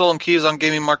 selling stolen keys on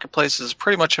gaming marketplaces is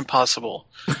pretty much impossible.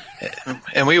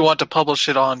 And we want to publish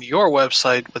it on your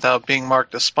website without being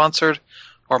marked as sponsored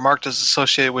or marked as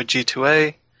associated with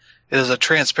G2A. It is a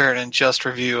transparent and just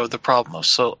review of the problem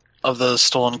of the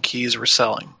stolen keys we're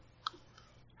selling.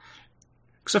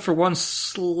 Except for one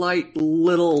slight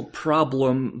little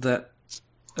problem that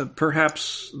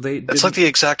perhaps they didn't... It's like the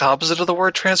exact opposite of the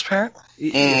word transparent.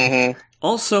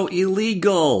 Also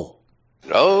illegal.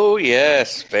 Oh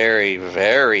yes, very,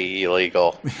 very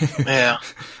illegal. Yeah.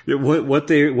 What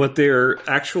they're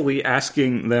actually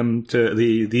asking them to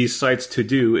these sites to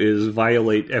do is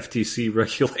violate FTC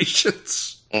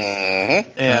regulations.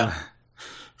 Yeah.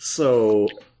 So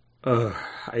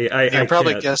I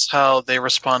probably can't. guess how they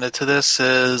responded to this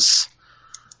is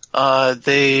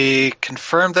they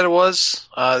confirmed that it was.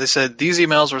 They said these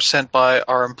emails were sent by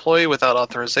our employee without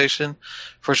authorization.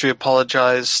 First, we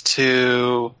apologize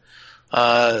to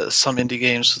some indie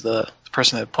games, the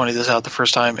person that pointed this out the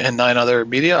first time, and 9 other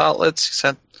media outlets he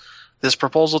sent this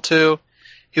proposal to.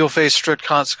 He will face strict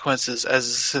consequences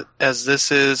as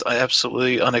this is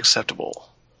absolutely unacceptable.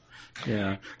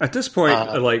 Yeah. At this point,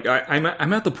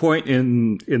 I'm at the point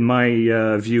in my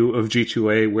view of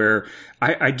G2A where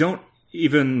I don't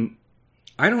even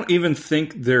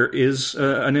think there is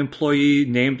an employee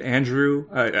named Andrew.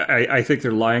 I think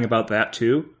they're lying about that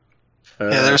too.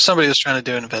 There's somebody who's trying to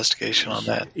do an investigation on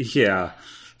that. Yeah,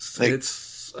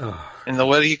 and the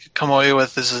way you could come away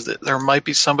with this is that there might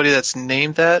be somebody that's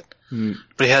named that,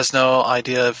 but he has no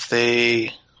idea if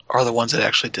they are the ones that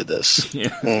actually did this.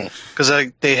 Yeah, because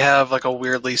they have like a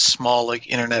weirdly small like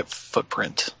internet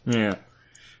footprint. Yeah,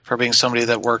 for being somebody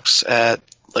that works at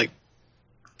like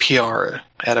PR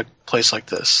at a place like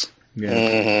this.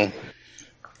 Yeah.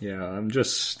 Yeah, I'm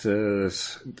just the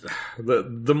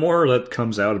more that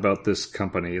comes out about this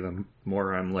company, the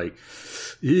more I'm like,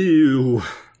 ew,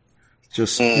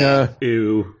 just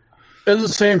ew. At the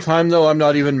same time, though, I'm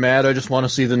not even mad. I just want to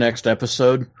see the next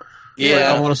episode.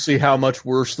 Yeah, I want to see how much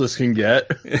worse this can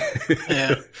get.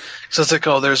 Yeah, so it's like,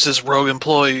 there's this rogue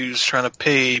employee who's trying to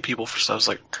pay people for stuff. It's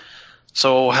like,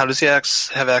 so how does he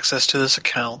have access to this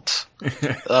account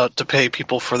to pay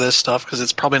people for this stuff? Because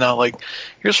it's probably not like,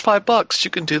 here's $5,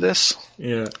 you can do this.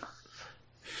 Yeah.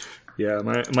 Yeah,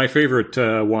 my favorite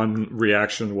one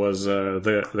reaction was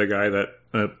the guy that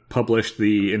published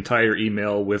the entire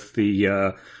email with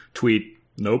the tweet,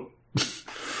 nope.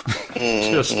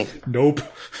 Just, nope.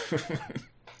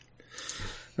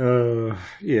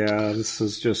 Yeah, this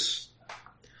is just...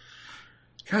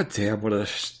 God damn, what a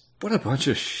bunch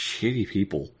of shitty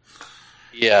people.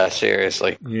 Yeah,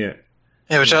 seriously. Yeah.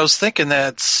 Yeah, which I was thinking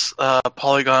that's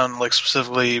Polygon, like,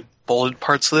 specifically bolded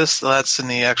parts of this. That's in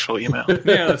the actual email.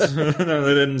 Yeah, no,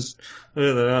 they didn't.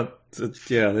 They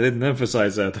didn't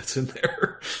emphasize that. That's in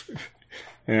there.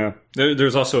 Yeah.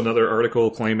 There's also another article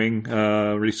claiming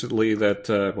recently that,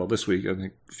 this week, I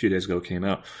think a few days ago, came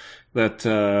out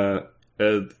that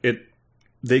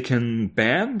they can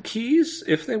ban keys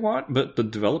if they want, but the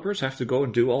developers have to go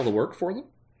and do all the work for them.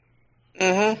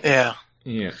 Mm-hmm. Yeah.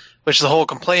 Yeah. Which the whole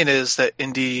complaint is that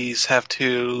indies have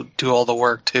to do all the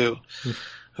work to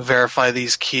verify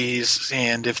these keys,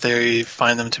 and if they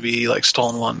find them to be like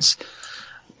stolen ones,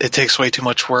 it takes way too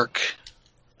much work,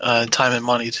 time and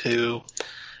money to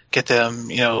get them,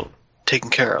 taken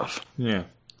care of. Yeah.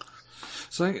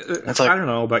 So I don't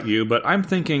know about you, but I'm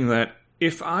thinking that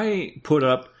if I put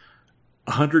up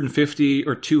 150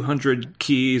 or 200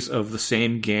 keys of the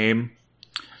same game,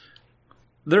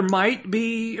 there might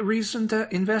be a reason to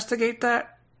investigate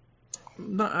that.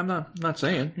 No, I'm not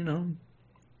saying,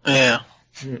 Yeah.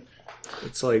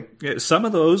 It's like some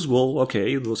of those will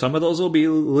be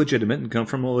legitimate and come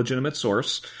from a legitimate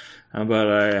source, but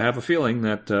I have a feeling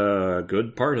that a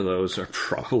good part of those are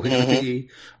probably going to be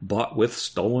bought with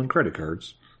stolen credit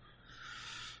cards.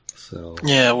 So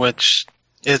Yeah, which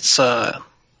it's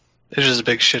just a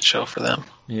big shit show for them.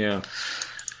 yeah,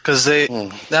 Because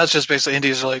that's just basically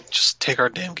indies are like, just take our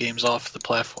damn games off the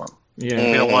platform.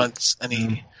 yeah, We don't want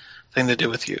anything to do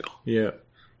with you. yeah.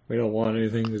 We don't want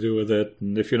anything to do with it,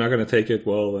 and if you're not going to take it,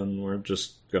 well, then we're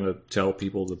just going to tell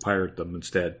people to pirate them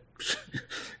instead,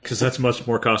 because that's much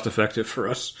more cost effective for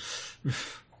us.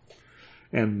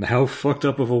 And how fucked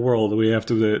up of a world do we have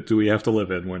to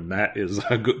live in when that is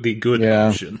the good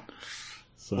option?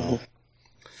 So,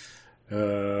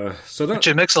 Which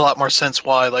it makes a lot more sense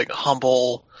why like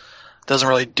Humble doesn't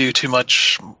really do too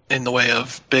much in the way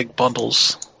of big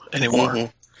bundles anymore.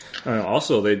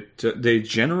 Also, they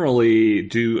generally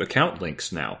do account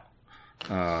links now,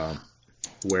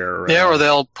 where or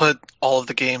they'll put all of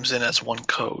the games in as one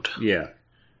code. Yeah.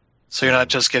 So you're not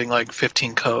just getting like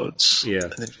 15 codes. Yeah.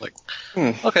 And then you're like,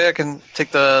 okay, I can take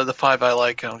the 5 I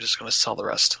like, and I'm just going to sell the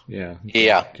rest. Yeah.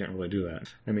 Yeah. Can't really do that.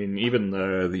 I mean,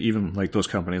 even even like those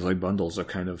companies like Bundles have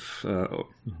kind of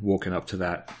woken up to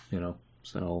that,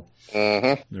 So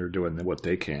they're doing what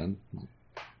they can.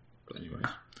 But anyway.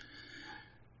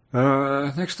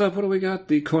 Next up, what do we got?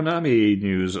 The Konami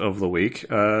news of the week.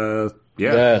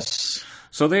 Yes.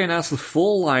 So they announced the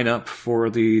full lineup for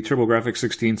the TurboGrafx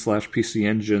 16 / PC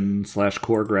Engine /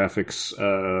 Core Graphics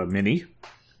Mini.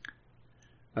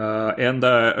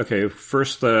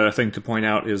 First thing to point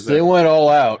out is that they went all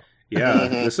out. Yeah,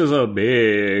 this is a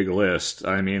big list.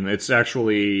 I mean, it's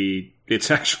actually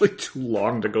too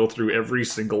long to go through every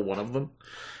single one of them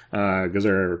because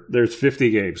there's 50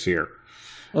 games here.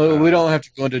 We don't have to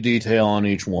go into detail on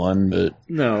each one, but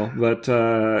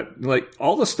like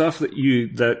all the stuff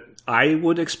that I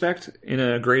would expect in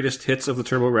a greatest hits of the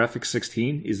TurboGrafx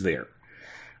 16 is there.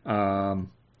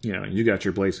 You got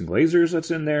your Blazing Glazers that's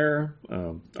in there.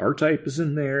 R-Type is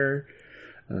in there.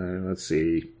 Let's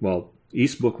see. Well,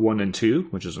 Eastbook 1 and 2,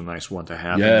 which is a nice one to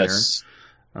have in there.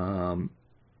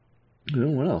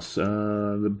 What else?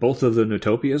 Both of the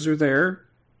Nutopias are there.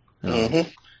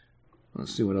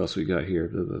 Let's see what else we got here.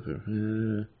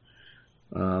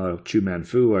 Chu Man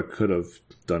Fu I could have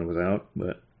done without,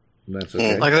 but that's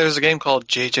okay. Like there's a game called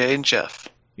JJ and Jeff.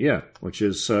 Yeah, which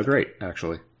is great,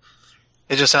 actually.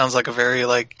 It just sounds like a very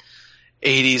like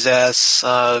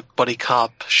 80s-ass buddy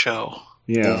cop show.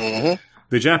 Yeah.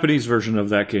 The Japanese version of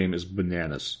that game is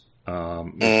bananas.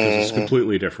 Because it's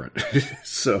completely different.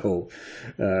 So,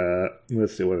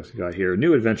 let's see what else we got here.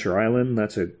 New Adventure Island,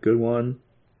 that's a good one.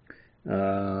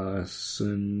 I'm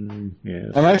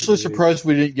actually surprised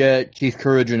we didn't get Keith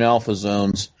Courage and Alpha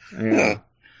Zones. Yeah.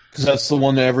 Because that's the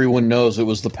one that everyone knows. It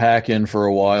was the pack-in for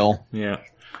a while. Yeah.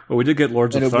 Well, we did get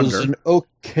Lords of Thunder. And it was an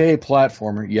okay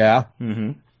platformer, yeah.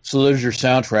 Mm-hmm. So there's your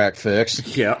soundtrack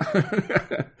fix. Yeah.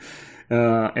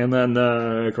 And then,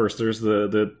 of course, there's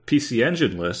the PC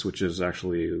Engine list, which is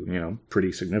actually,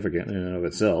 pretty significant in and of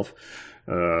itself.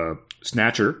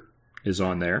 Snatcher is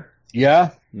on there.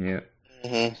 Yeah. Yeah.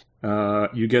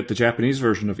 You get the Japanese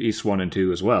version of East 1 and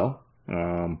 2 as well.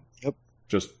 Yep.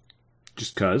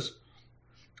 Just cause.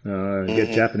 You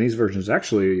get Japanese versions,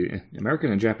 actually,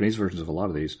 American and Japanese versions of a lot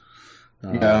of these.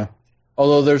 Yeah.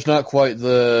 Although there's not quite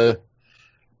the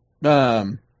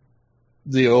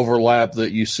overlap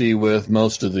that you see with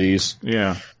most of these.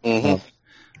 Yeah.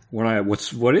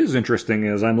 What is interesting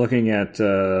is I'm looking at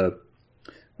here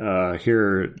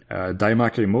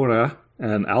Daimake Mura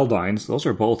and Aldines. Those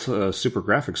are both Super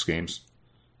Graphics games.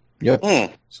 Yep.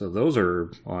 So those are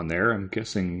on there. I'm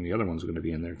guessing the other one's going to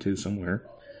be in there too somewhere.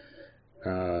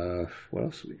 What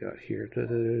else we got here?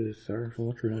 Star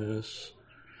Fortress.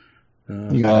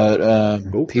 You got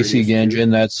PC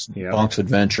Engine. That's Bonk's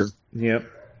Adventure. Yep.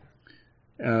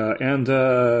 And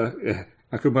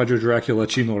Akumajo Dracula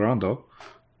Chinorando.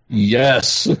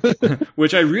 Yes.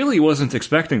 Which I really wasn't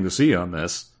expecting to see on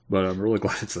this, but I'm really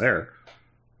glad it's there.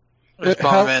 There's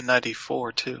Bomberman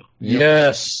 94, too. Yep.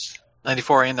 Yes.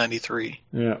 94 and 93.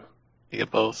 Yeah. You get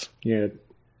both. Yeah.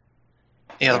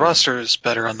 Yeah, the roster is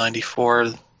better on 94.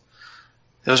 It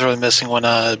was really missing when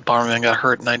Bomberman got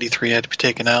hurt in 93, had to be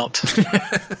taken out.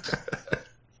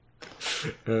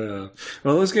 Well,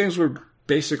 those games were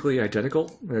basically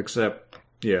identical, except,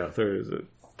 they're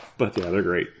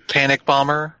great. Panic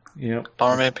Bomber. Yep.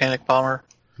 Bomberman Panic Bomber.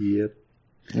 Yep.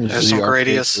 There's some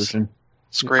Gradius.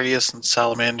 Gradius and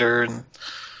Salamander and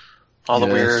all the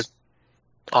Yes. weird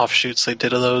offshoots they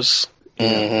did of those.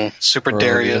 Mm-hmm. Super Parodius.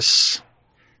 Darius,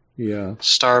 Yeah.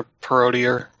 Star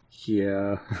Parodier.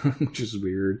 Yeah, which is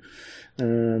weird.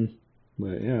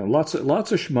 But yeah, lots of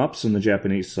shmups on the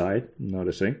Japanese side. I'm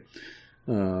noticing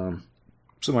some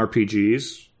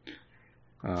RPGs.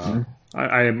 I'm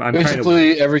kind of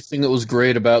Basically, everything that was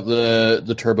great about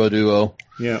the Turbo Duo.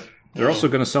 yeah. They're also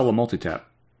going to sell a multi-tap.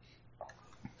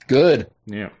 Good.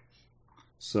 Yeah,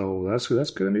 so that's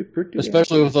going to be pretty.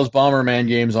 Especially with those Bomberman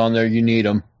games on there, you need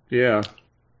them. Yeah.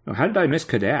 Oh, how did I miss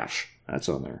Kadash? That's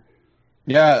on there.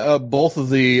 Yeah, both of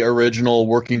the original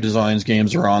Working Designs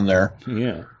games are on there.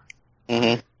 Yeah.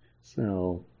 Mm-hmm.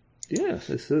 So, yeah,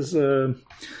 this is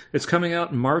it's coming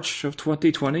out in March of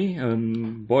 2020,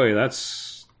 and boy,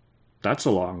 that's a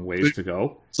long ways to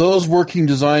go. Those Working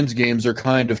Designs games are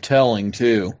kind of telling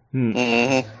too.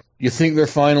 Mm-hmm. You think they're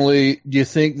finally? Do you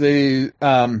think they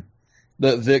that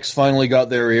Vic's finally got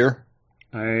their ear?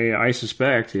 I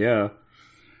suspect, yeah,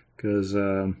 because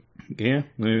yeah,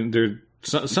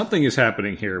 something is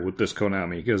happening here with this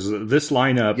Konami, because this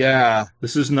lineup, Yeah,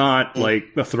 this is not like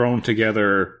a thrown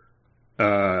together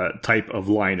type of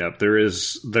lineup. There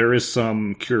is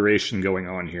some curation going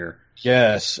on here.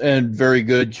 yes, and very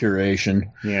good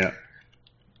curation. Yeah.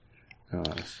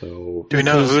 So Do we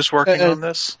know who's working on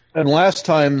this? And last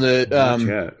time that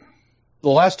chat. the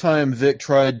last time Vic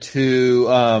tried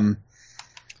to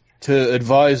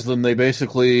advise them, they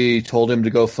basically told him to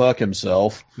go fuck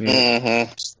himself. Yeah.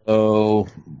 Mm-hmm. So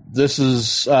this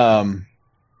is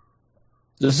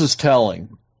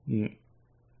telling.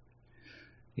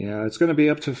 Yeah, it's going to be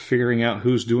up to figuring out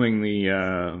who's doing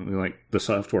the the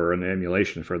software and the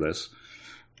emulation for this.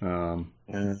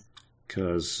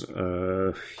 Because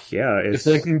If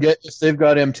they've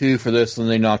got M2 for this, then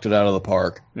they knocked it out of the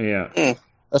park. yeah.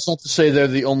 That's not to say they're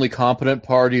the only competent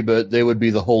party, but they would be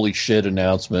the holy shit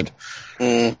announcement.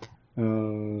 Mm.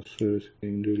 So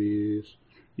game duties.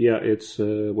 Yeah, it's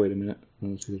wait a minute.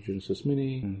 Let's see the Genesis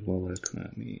Mini. Well, that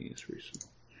Konami is recent.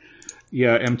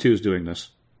 Yeah, M2 is doing this.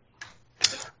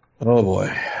 Oh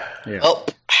boy! Yeah. Oh.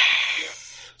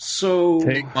 So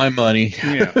Take my money.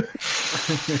 yeah.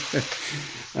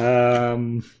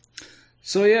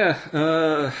 So yeah,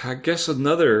 I guess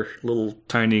another little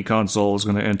tiny console is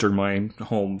going to enter my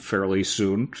home fairly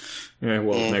soon. Yeah,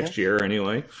 well, next year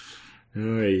anyway.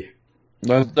 Aye.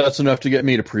 That's enough to get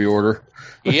me to pre-order.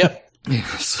 Yep. Yeah,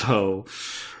 so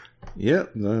yeah,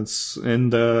 that's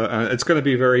it's going to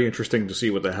be very interesting to see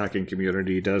what the hacking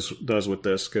community does with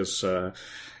this, because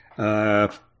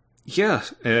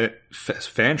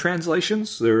fan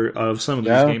translations of some of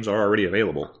these games are already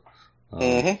available.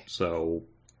 So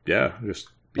yeah, just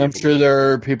I'm sure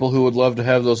there are people who would love to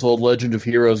have those old Legend of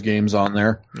Heroes games on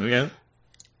there. Yeah.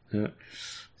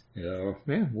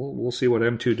 We'll see what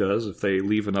M2 does, if they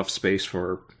leave enough space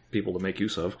for people to make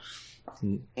use of.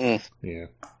 Yeah.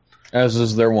 As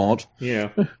is their wont. Yeah.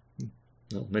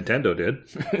 Well, Nintendo did.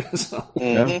 So,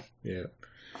 yeah.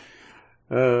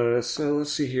 So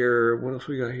let's see here. What else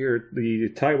we got here? The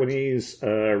Taiwanese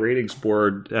ratings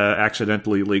board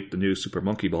accidentally leaked the new Super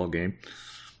Monkey Ball game.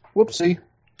 Whoopsie.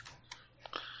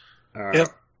 Yep.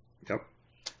 Yep.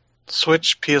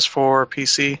 Switch, PS4,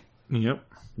 PC. Yep.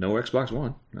 No Xbox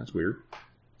One. That's weird.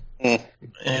 Yeah,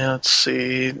 let's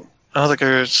see. I don't think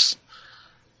there's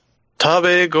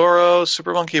Tabe Goro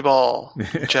Super Monkey Ball,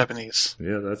 Japanese.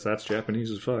 Yeah, that's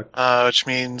Japanese as fuck. Which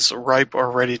means ripe or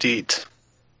ready to eat.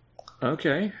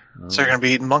 Okay. So they're going to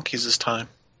be eating monkeys this time.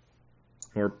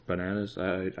 Or bananas.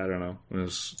 I don't know.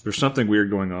 There's something weird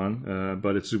going on,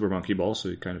 but it's Super Monkey Ball, so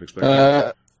you kind of expect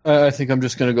it. I think I'm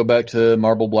just going to go back to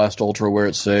Marble Blast Ultra where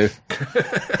it's safe.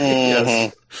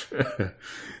 Yes.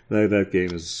 that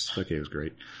game is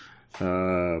great.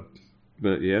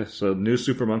 But yeah, so new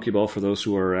Super Monkey Ball for those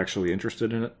who are actually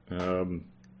interested in it. I don't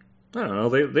know.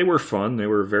 They were fun. They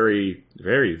were very,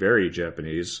 very, very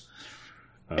Japanese.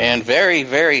 And very,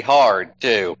 very hard,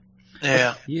 too.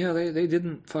 Yeah. Yeah, they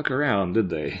didn't fuck around, did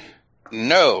they?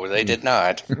 No, they did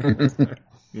not.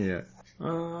 Yeah.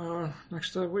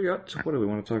 Next up, we got, what do we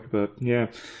want to talk about? Yeah.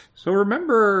 So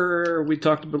remember we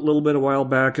talked a little bit a while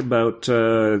back about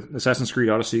Assassin's Creed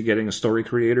Odyssey getting a story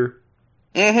creator?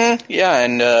 Mm-hmm. Yeah,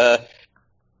 and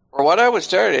for what I was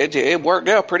told, it worked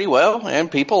out pretty well, and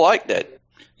people liked it.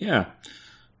 Yeah.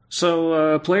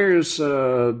 So players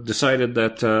decided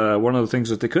that one of the things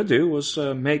that they could do was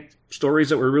make stories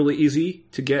that were really easy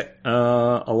to get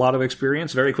a lot of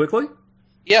experience very quickly.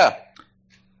 Yeah.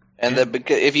 And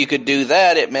if you could do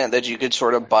that, it meant that you could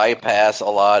sort of bypass a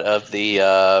lot of the,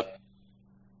 a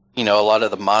lot of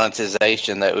the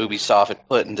monetization that Ubisoft had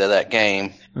put into that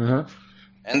game. Uh-huh.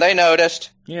 And they noticed.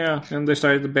 Yeah, and they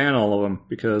decided to ban all of them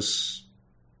because,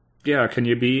 yeah, can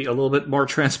you be a little bit more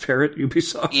transparent,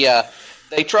 Ubisoft? Yeah.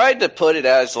 They tried to put it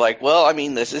as like, well, I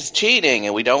mean, this is cheating,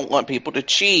 and we don't want people to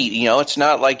cheat. You know, it's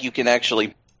not like you can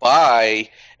actually buy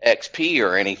XP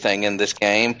or anything in this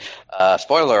game.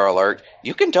 Spoiler alert,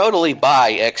 you can totally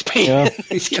buy XP in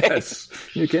this game. Yes,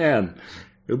 you can.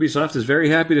 Ubisoft is very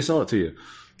happy to sell it to you.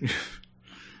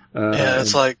 Yeah,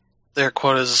 it's like their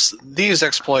quote is, "These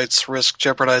exploits risk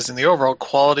jeopardizing the overall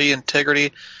quality,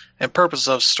 integrity, and purpose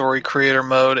of story creator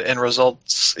mode and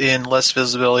results in less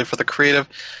visibility for the creative,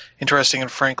 interesting,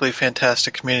 and frankly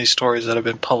fantastic community stories that have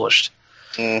been published."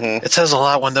 Mm-hmm. It says a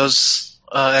lot when those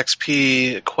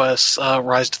XP quests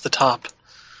rise to the top.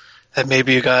 That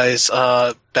maybe you guys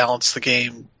balance the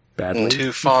game Badly.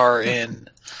 too far in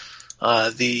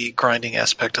the grinding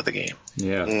aspect of the game.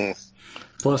 Yeah. Mm.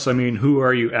 Plus, I mean, who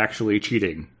are you actually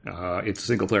cheating? It's a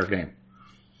single-player game.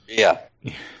 Yeah.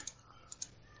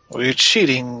 Well, you're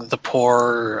cheating the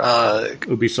poor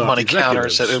Ubisoft money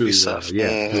counters at executives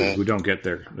Ubisoft. who don't get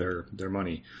their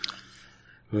money.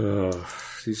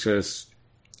 He says,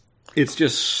 it's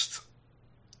just,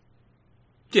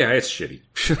 yeah, it's shitty.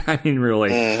 I mean,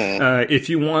 really, if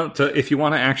you want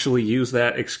to actually use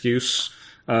that excuse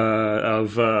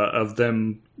of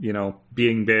them, you know,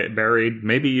 being buried,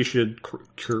 maybe you should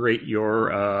curate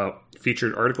your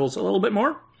featured articles a little bit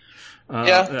more.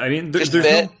 I mean,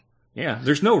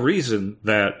 there's no reason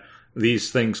that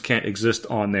these things can't exist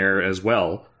on there as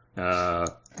well.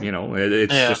 You know,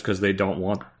 it's just because they don't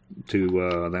want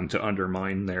to them to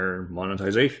undermine their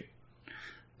monetization.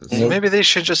 Maybe they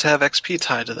should just have XP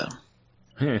tied to them.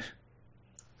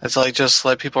 It's like just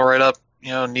let people write up, you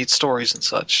know, neat stories and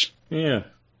such. Yeah.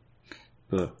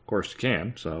 Of course you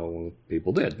can, so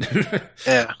people did.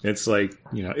 Yeah. It's like,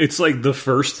 you know, it's like the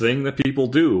first thing that people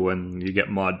do when you get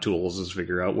mod tools is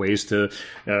figure out ways to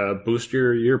boost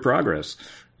your progress.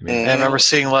 I mean, I remember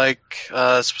seeing like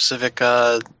specific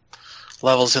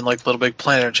levels in like Little Big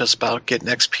Planet just about getting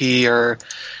XP, or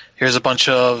here's a bunch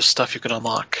of stuff you can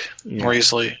unlock more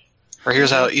easily, or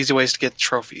here's how easy ways to get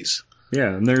trophies. Yeah,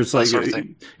 and there's like sort of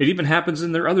thing. It even happens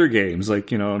in their other games,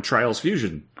 like, you know, Trials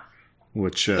Fusion,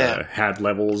 which had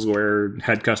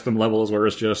custom levels where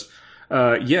it's just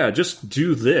just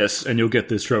do this and you'll get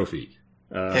this trophy.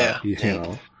 You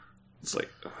know, it's like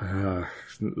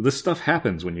this stuff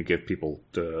happens when you give people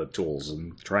tools,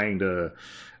 and trying to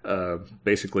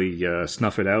basically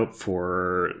snuff it out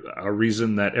for a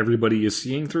reason that everybody is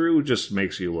seeing through just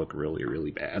makes you look really,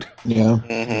 really bad. Yeah.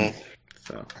 Mm-hmm.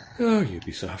 So,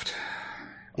 Ubisoft,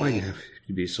 why do you have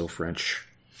to be so French?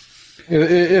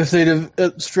 If they'd have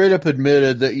straight up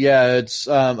admitted that, it's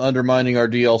undermining our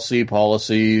DLC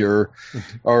policy or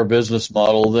our business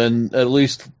model, then at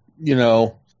least, you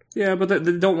know. Yeah, but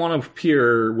they don't want to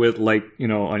appear with, like, you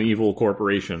know, an evil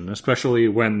corporation, especially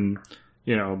when,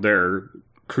 you know, they're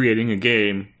creating a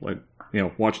game like, you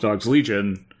know, Watch Dogs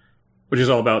Legion, which is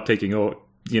all about taking over,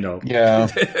 you know,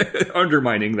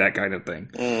 undermining that kind of thing.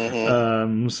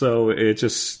 Mm-hmm. So it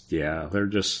just, they're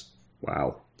just,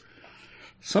 wow.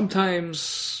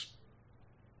 Sometimes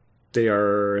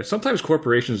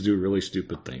corporations do really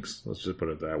stupid things. Let's just put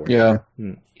it that way. Yeah.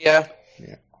 Yeah.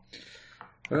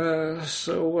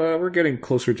 So we're getting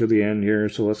closer to the end here,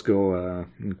 so let's go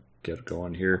get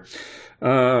going here.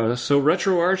 So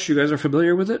RetroArch, you guys are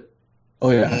familiar with it?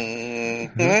 Oh, yeah.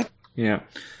 Mm-hmm. Yeah.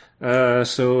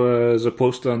 So as a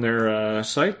post on their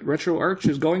site, RetroArch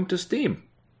is going to Steam.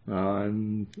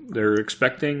 And they're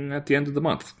expecting at the end of the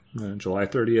month, July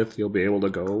 30th, you'll be able to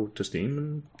go to Steam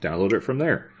and download it from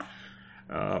there.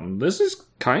 This is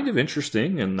kind of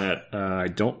interesting in that I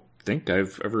don't think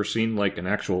I've ever seen like an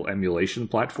actual emulation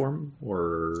platform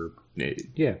or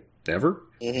ever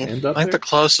end up I think there. the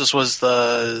closest was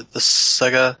the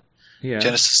Sega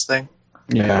Genesis thing.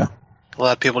 Yeah. A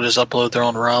lot of people just upload their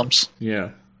own ROMs.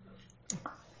 Yeah.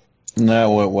 And that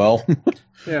went well.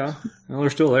 Yeah, well, they're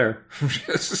still there.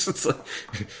 It's like,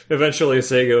 eventually,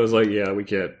 Sega was like, "Yeah, we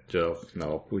can't.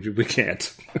 No, we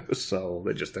can't." So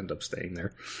they just end up staying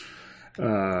there.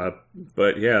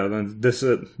 But yeah,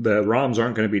 the ROMs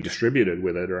aren't going to be distributed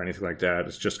with it or anything like that.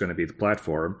 It's just going to be the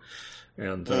platform,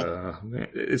 and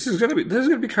this is going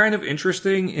to be kind of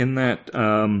interesting in that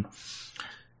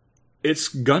it's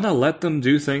going to let them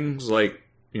do things like,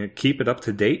 you know, keep it up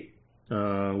to date.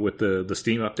 With the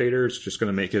Steam updater, it's just going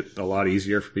to make it a lot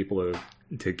easier for people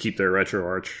to keep their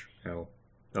RetroArch, you know,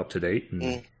 up to date.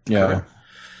 And,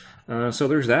 so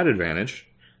there's that advantage.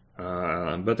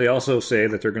 But they also say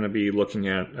that they're going to be looking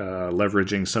at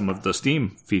leveraging some of the Steam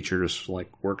features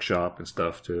like Workshop and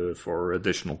stuff for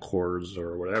additional cores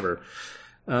or whatever.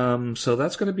 So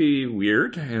that's going to be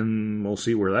weird, and we'll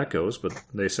see where that goes. But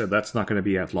they said that's not going to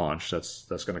be at launch. That's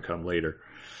going to come later.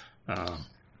 They're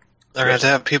going to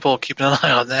have people keeping an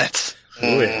eye on that.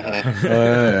 Oh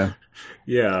yeah.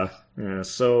 Yeah. Yeah.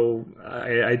 So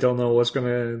I don't know what's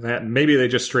going to happen. Maybe they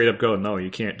just straight up go, no,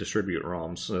 you can't distribute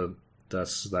ROMs.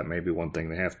 That may be one thing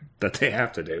they have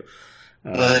to do.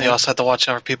 But then you also have to watch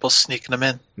out for people sneaking them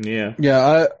in. Yeah.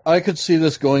 Yeah, I could see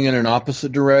this going in an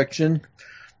opposite direction.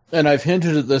 And I've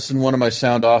hinted at this in one of my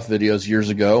sound off videos years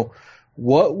ago.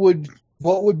 What would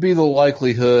be the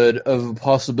likelihood of a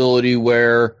possibility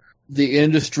where the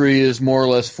industry is more or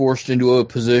less forced into a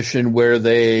position where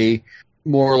they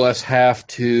more or less have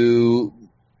to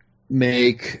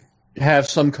have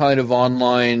some kind of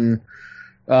online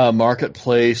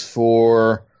marketplace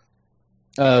for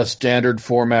standard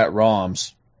format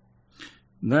ROMs?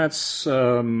 That's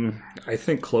I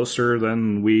think closer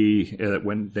than we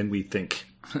think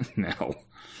now.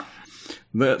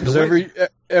 Because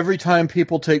every time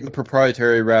people take the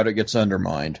proprietary route, it gets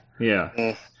undermined.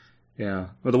 Yeah. Yeah.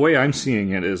 Well, the way I'm seeing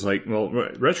it is like, well,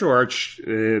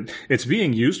 RetroArch, it's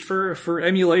being used for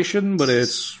emulation, but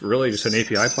it's really just an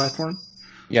API platform.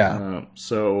 Yeah.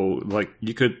 So, like,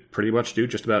 you could pretty much do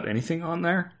just about anything on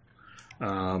there.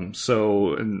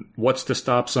 So, and what's to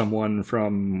stop someone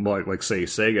from, like say,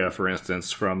 Sega, for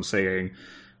instance, from saying,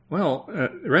 well,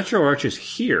 RetroArch is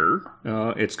here.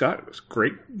 It's got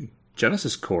great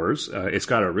Genesis cores. It's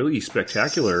got a really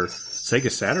spectacular Sega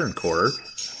Saturn core.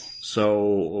 So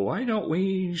why don't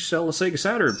we sell a Sega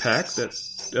Saturn pack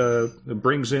that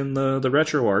brings in the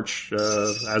RetroArch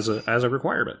as a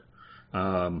requirement?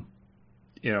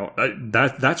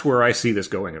 That's where I see this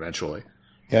going eventually.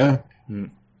 Yeah.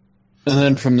 And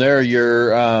then from there,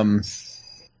 your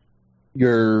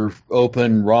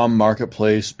open ROM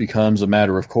marketplace becomes a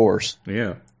matter of course.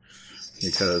 Yeah,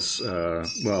 because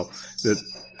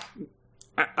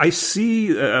I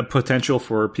see a potential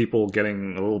for people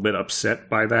getting a little bit upset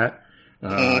by that.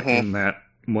 In that,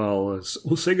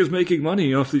 Sega's making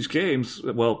money off these games.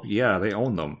 Well, yeah, they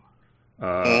own them.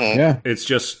 Yeah, it's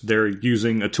just they're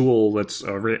using a tool that's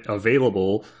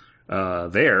available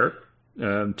there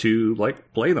to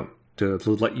play them. To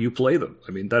let you play them.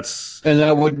 I mean, and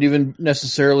that wouldn't even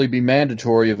necessarily be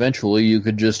mandatory. Eventually, you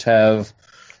could just have,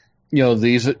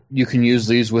 these. You can use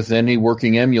these with any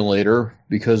working emulator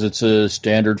because it's a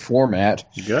standard format.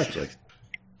 Exactly.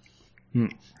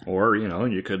 Or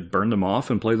you could burn them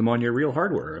off and play them on your real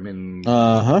hardware. I mean,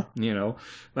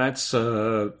 that's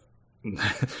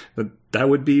that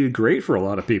would be great for a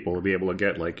lot of people to be able to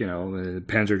get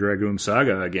Panzer Dragoon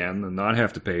Saga again and not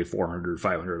have to pay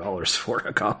 $400-$500 for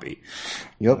a copy.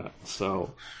 Yep.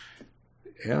 So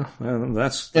yeah,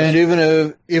 that's and even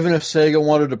if Sega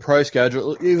wanted to price gouge,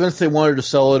 even if they wanted to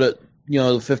sell it at the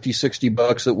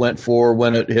 $50-$60 it went for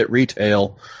when it hit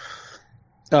retail,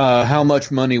 how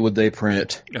much money would they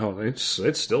print? Oh, it'd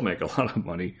still make a lot of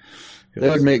money. They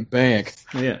would make bank.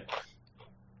 Yeah.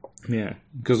 Yeah,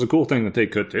 because the cool thing that they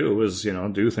could do is,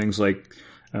 do things like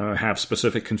have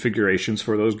specific configurations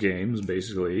for those games,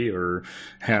 basically, or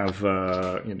have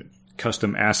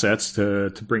custom assets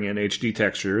to bring in HD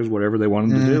textures, whatever they want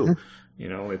them to do.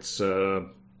 It's the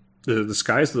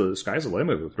sky's the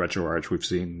limit with RetroArch. We've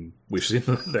seen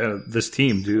this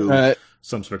team do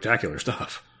some spectacular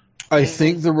stuff. I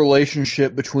think the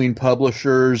relationship between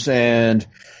publishers and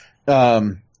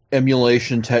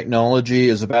emulation technology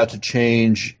is about to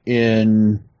change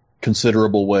in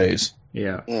considerable ways.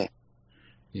 Yeah.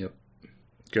 Yep.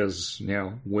 Because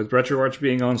with RetroArch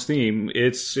being on Steam,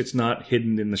 it's not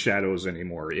hidden in the shadows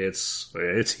anymore. It's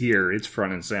here. It's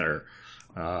front and center.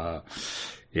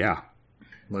 Yeah.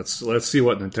 Let's see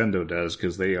what Nintendo does,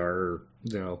 because they are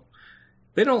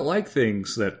they don't like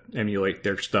things that emulate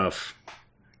their stuff.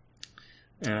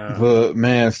 But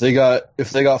man, if they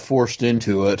got forced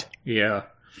into it, yeah.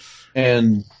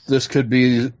 And this could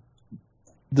be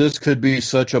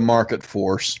such a market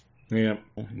force. Yeah,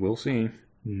 we'll see.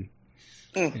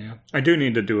 Yeah, I do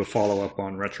need to do a follow-up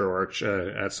on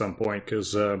RetroArch at some point,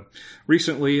 because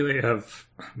recently they have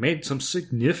made some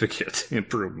significant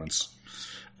improvements.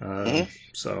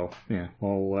 So yeah,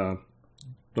 I'll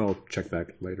check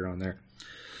back later on there.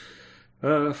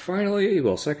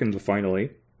 Second to finally.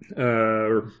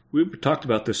 We talked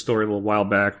about this story a little while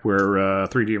back where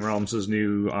 3D Realms'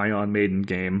 new Ion Maiden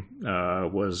game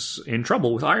was in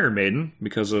trouble with Iron Maiden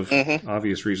because of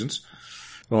obvious reasons.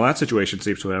 Well, that situation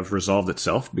seems to have resolved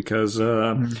itself because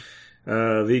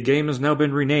the game has now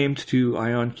been renamed to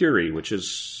Ion Curie, which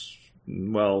is,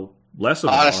 less of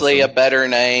honestly a better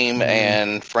name,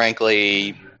 and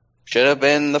frankly should have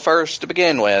been the first to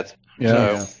begin with.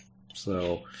 Yeah.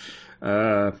 So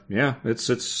Yeah,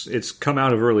 it's come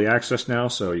out of early access now,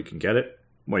 so you can get it.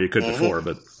 Well, you could before,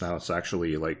 but now it's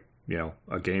actually like, you know,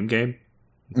 a game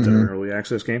instead of an early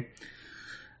access game.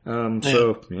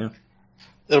 So yeah,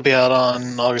 It'll be out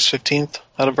on August 15th,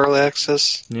 out of early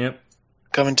access. yep,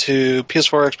 Coming to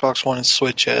PS4, Xbox One, and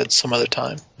Switch at some other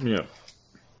time. yep.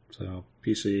 So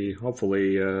PC,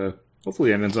 hopefully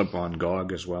it ends up on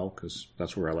GOG as well, because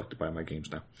that's where I like to buy my games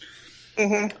now.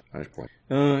 And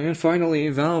finally,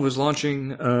 Valve is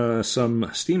launching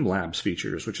some Steam Labs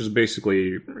features, which is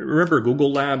basically, remember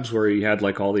Google Labs, where you had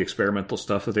like all the experimental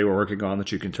stuff that they were working on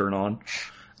that you can turn on?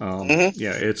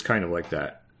 Yeah, it's kind of like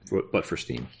that, but for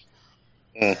Steam.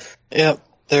 Yep,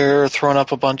 they're throwing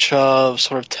up a bunch of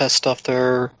sort of test stuff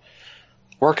they're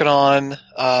working on,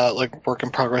 like work in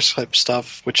progress type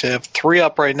stuff, which they have 3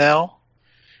 up right now.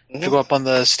 If you go up on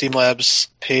the Steam Labs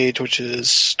page, which is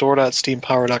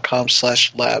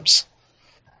store.steampower.com/labs.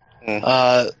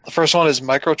 The first one is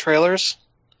micro trailers.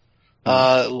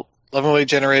 11-way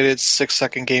generated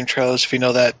 6-second game trailers, if you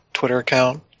know that Twitter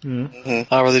account,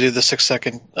 where they do the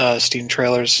 6-second Steam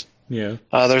trailers. Yeah.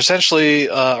 They're essentially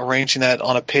arranging that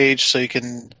on a page so you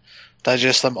can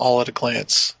digest them all at a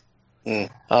glance.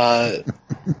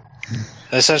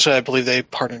 Essentially, I believe they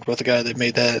partnered with the guy that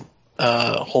made that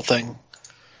whole thing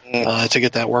to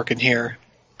get that working here.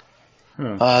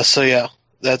 So yeah,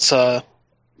 that's a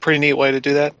pretty neat way to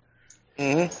do that.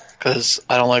 Because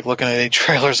I don't like looking at any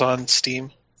trailers on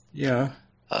Steam. Yeah.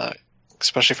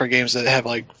 Especially for games that have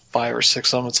like 5 or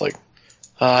 6 of them. It's like,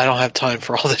 I don't have time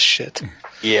for all this shit.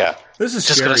 Yeah. This is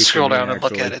Just scary gonna scroll for me, down and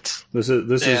look actually. at it. This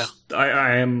is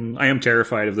I am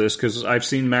terrified of this because I've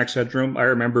seen Max Headroom. I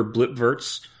remember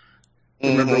Blipverts.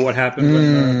 Remember what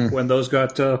happened when those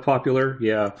got popular?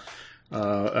 Yeah.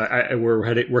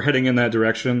 We're heading in that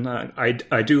direction.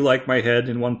 I do like my head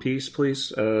in one piece,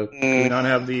 please. Can we not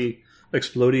have the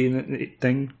exploding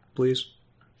thing, please?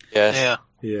 Yeah.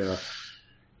 Yeah,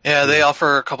 they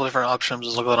offer a couple different options.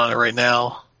 Just looking on it right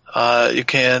now. You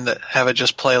can have it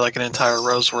just play like an entire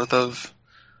row's worth of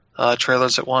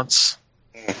trailers at once,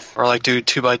 or like do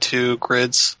 2x2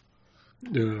 grids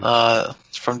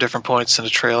from different points in a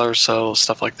trailer, so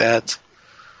stuff like that.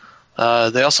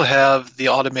 They also have the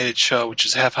automated show, which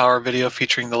is a half-hour video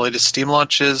featuring the latest Steam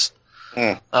launches.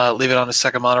 Leave it on a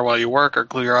second monitor while you work, or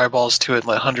glue your eyeballs to it and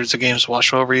let hundreds of games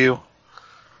wash over you.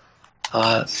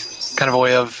 Kind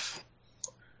of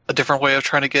a different way of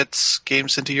trying to get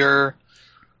games into your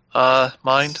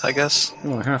mind, I guess.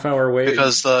 Oh, a half-hour wait.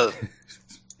 Because that's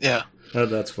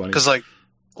funny. Because like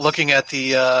looking at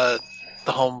the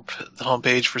home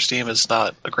page for Steam is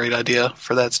not a great idea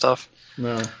for that stuff.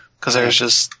 No. Because there's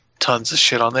just tons of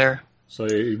shit on there. So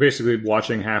you're basically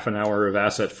watching half an hour of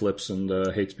asset flips and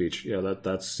hate speech. Yeah,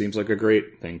 that seems like a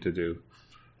great thing to do.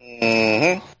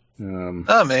 Maybe. I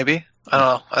don't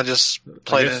know. I just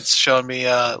played it and it's showing me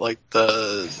like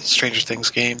the Stranger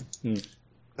Things game. The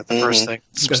first thing.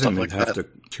 Some stuff like have that. to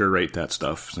curate that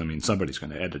stuff. I mean, somebody's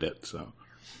going to edit it. So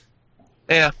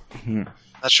Yeah.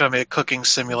 That's showing me a cooking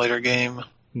simulator game.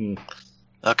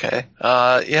 Okay.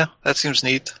 Yeah, that seems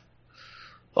neat.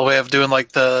 A way of doing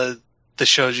like the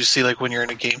shows you see like when you're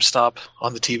in a GameStop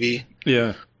on the TV.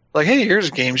 Yeah. Like, hey, here's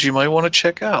games you might want to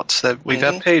check out that we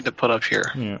got paid to put up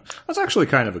here. Yeah. That's actually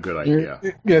kind of a good idea.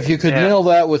 Yeah, if you could nail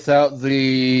that without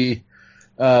the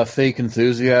fake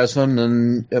enthusiasm,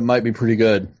 then it might be pretty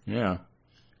good. Yeah.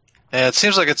 And it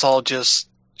seems like it's all just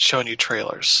showing you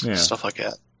trailers, stuff like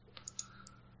that.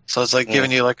 So it's like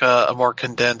giving you like a more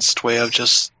condensed way of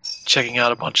just checking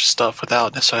out a bunch of stuff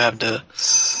without necessarily having to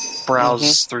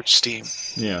browse through Steam.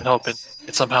 Yeah. And hope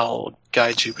it somehow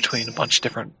guides you between a bunch of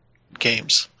different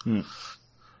games. And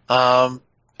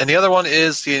the other one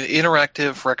is the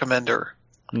Interactive Recommender,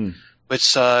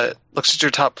 which looks at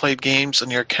your top played games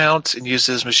on your account and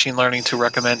uses machine learning to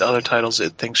recommend other titles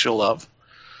it thinks you'll love.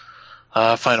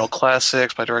 Final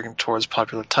Classics by directing towards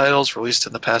popular titles released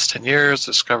in the past 10 years.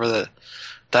 Discover the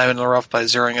diamond in the rough by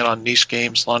zeroing in on niche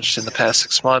games launched in the past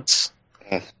 6 months.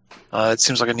 It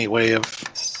seems like a neat way of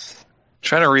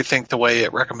trying to rethink the way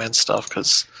it recommends stuff,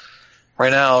 because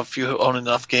right now, if you own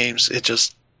enough games, it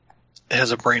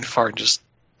has a brain fart and just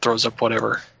throws up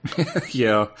whatever.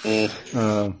 Yeah.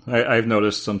 I've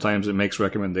noticed sometimes it makes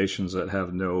recommendations that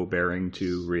have no bearing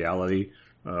to reality.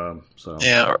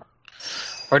 Yeah,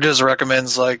 or just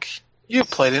recommends like, you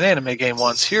played an anime game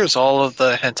once, here's all of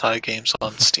the hentai games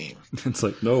on Steam. It's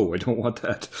like, no, I don't want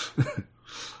that.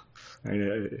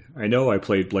 I know I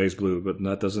played BlazBlue, but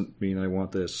that doesn't mean I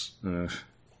want this.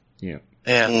 Yeah.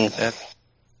 Yeah,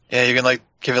 you can like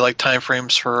give it like time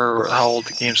frames for how old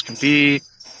the games can be,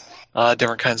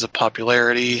 different kinds of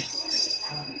popularity,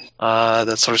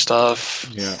 that sort of stuff.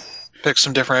 Yeah. pick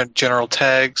some different general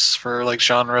tags for like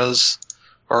genres,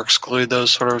 or exclude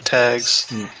those sort of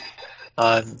tags.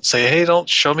 And say, hey, don't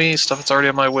show me stuff that's already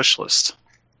on my wish list.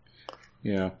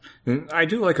 Yeah. And I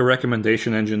do like a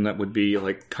recommendation engine that would be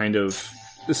like kind of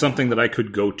something that I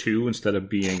could go to instead of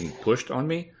being pushed on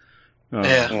me.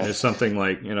 It's something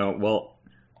like, well,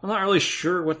 I'm not really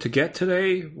sure what to get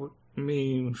today. I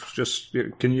mean, just,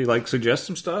 can you like suggest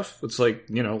some stuff? It's like,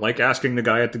 like asking the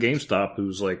guy at the GameStop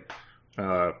who's like,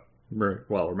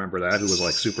 remember that, who was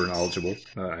like super knowledgeable.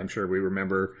 I'm sure we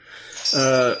remember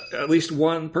at least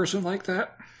one person like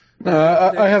that.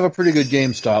 I have a pretty good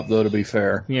GameStop, though, to be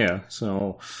fair. Yeah,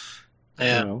 so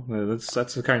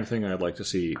that's the kind of thing I'd like to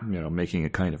see, making a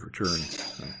kind of return.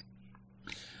 So.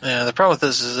 Yeah, the problem with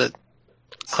this is that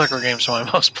Clicker Games are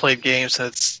my most played games, and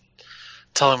it's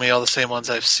telling me all the same ones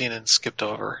I've seen and skipped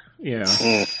over. Yeah,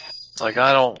 it's like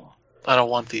I don't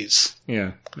want these.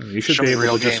 Yeah, you should be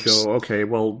able to just go,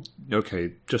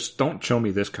 okay, just don't show me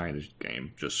this kind of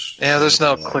game. Just there's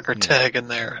no clicker tag in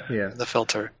there. Yeah, in the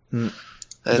filter.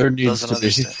 There needs to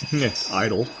be. Yeah,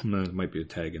 idle. There might be a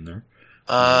tag in there.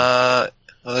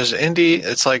 There's indie.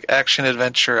 It's like action,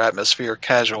 adventure, atmosphere,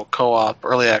 casual, co-op,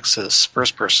 early access,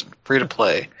 first person, free to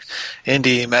play,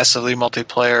 indie, massively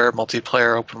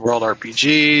multiplayer, open world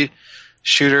RPG,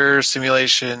 shooter,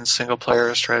 simulation, single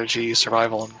player, strategy,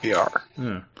 survival, and VR.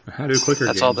 Yeah. How do clicker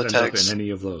games all the end tags. up in any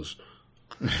of those?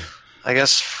 I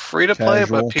guess free to play,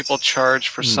 but people charge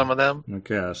for some of them. I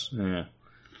guess, yeah.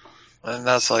 And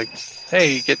that's like,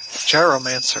 hey, you get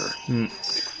Gyromancer. And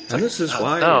this is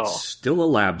why it's still a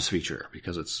labs feature,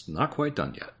 because it's not quite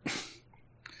done yet.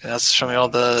 That's showing me all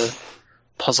the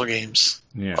puzzle games.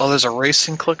 Yeah. Oh, there's a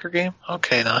racing clicker game?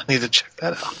 Okay, now I need to check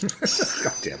that out.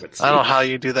 God damn it. I don't know how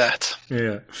you do that.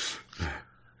 Yeah.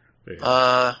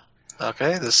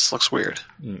 Okay, this looks weird.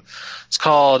 It's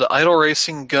called Idle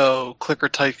Racing Go Clicker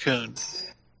Tycoon.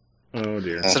 Oh,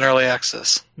 dear. It's an early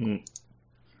access.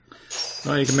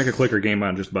 Well, you can make a clicker game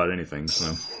on just about anything,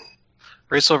 so...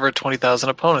 Race over 20,000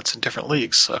 opponents in different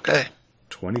leagues. Okay.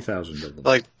 20,000 of them.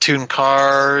 Like tune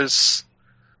cars,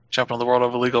 jump into the world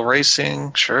of illegal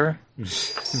racing. Sure.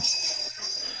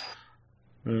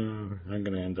 I'm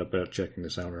going to end up checking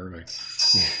this out, aren't I?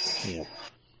 Yeah.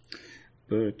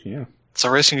 But, yeah. It's a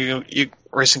racing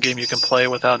game you can play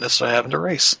without necessarily having to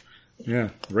race.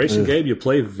 Yeah. Racing game you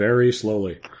play very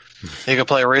slowly. You can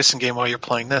play a racing game while you're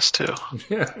playing this, too.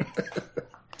 Yeah.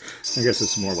 I guess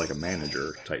it's more like a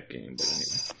manager type game, but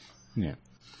anyway.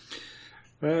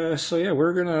 Yeah. So yeah,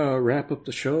 we're gonna wrap up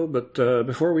the show, but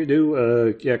before we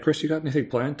do, Chris, you got anything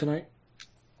planned tonight?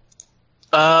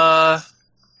 I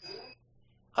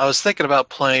was thinking about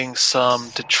playing some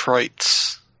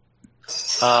Detroit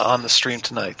on the stream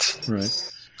tonight.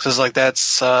 Right. Because like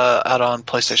that's out on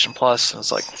PlayStation Plus, and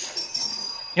it's like,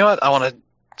 you know what? I want to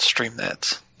stream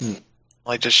that.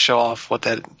 Like just show off what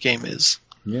that game is.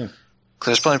 Yeah.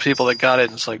 Because there's plenty of people that got it,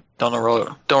 and it's like don't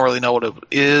really know what it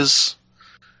is,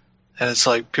 and it's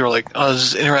like people are like, "Oh, this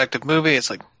is an interactive movie."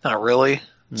 It's like, not really.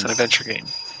 It's an adventure game.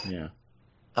 Yeah.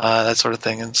 That sort of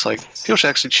thing, and it's like people should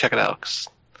actually check it out. Cause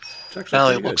not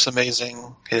only it looks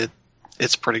amazing,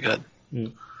 it's pretty good.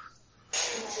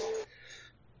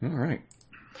 All right.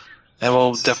 And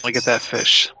we'll definitely get that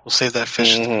fish. We'll save that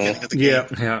fish at the beginning of the game.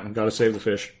 Yeah, got to save the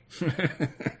fish.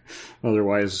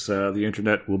 Otherwise, the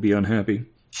internet will be unhappy.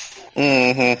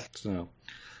 So,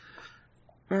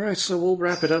 all right, so we'll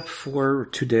wrap it up for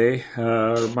today.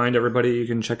 Remind everybody you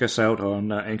can check us out on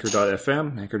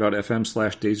Anchor.fm,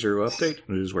 Anchor.fm/Day0Update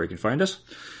is where you can find us.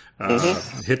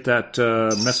 Hit that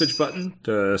message button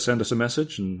to send us a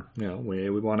message, and we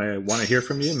want to hear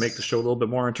from you and make the show a little bit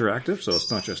more interactive, so it's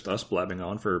not just us blabbing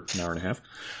on for an hour and a half.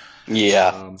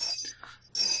 Yeah.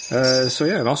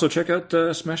 And also check out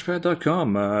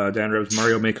Smashpad.com. Dan Reb's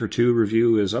Mario Maker 2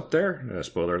 review is up there.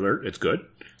 Spoiler alert, it's good.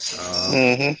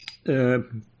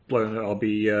 I'll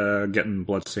be getting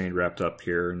Bloodstained wrapped up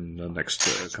here in the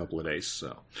next couple of days.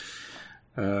 So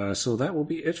that will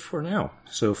be it for now.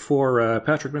 So for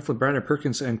Patrick Mifflin, Brandon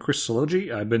Perkins, and Chris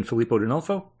Sologi, I've been Filippo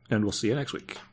D'Onofrio, and we'll see you next week.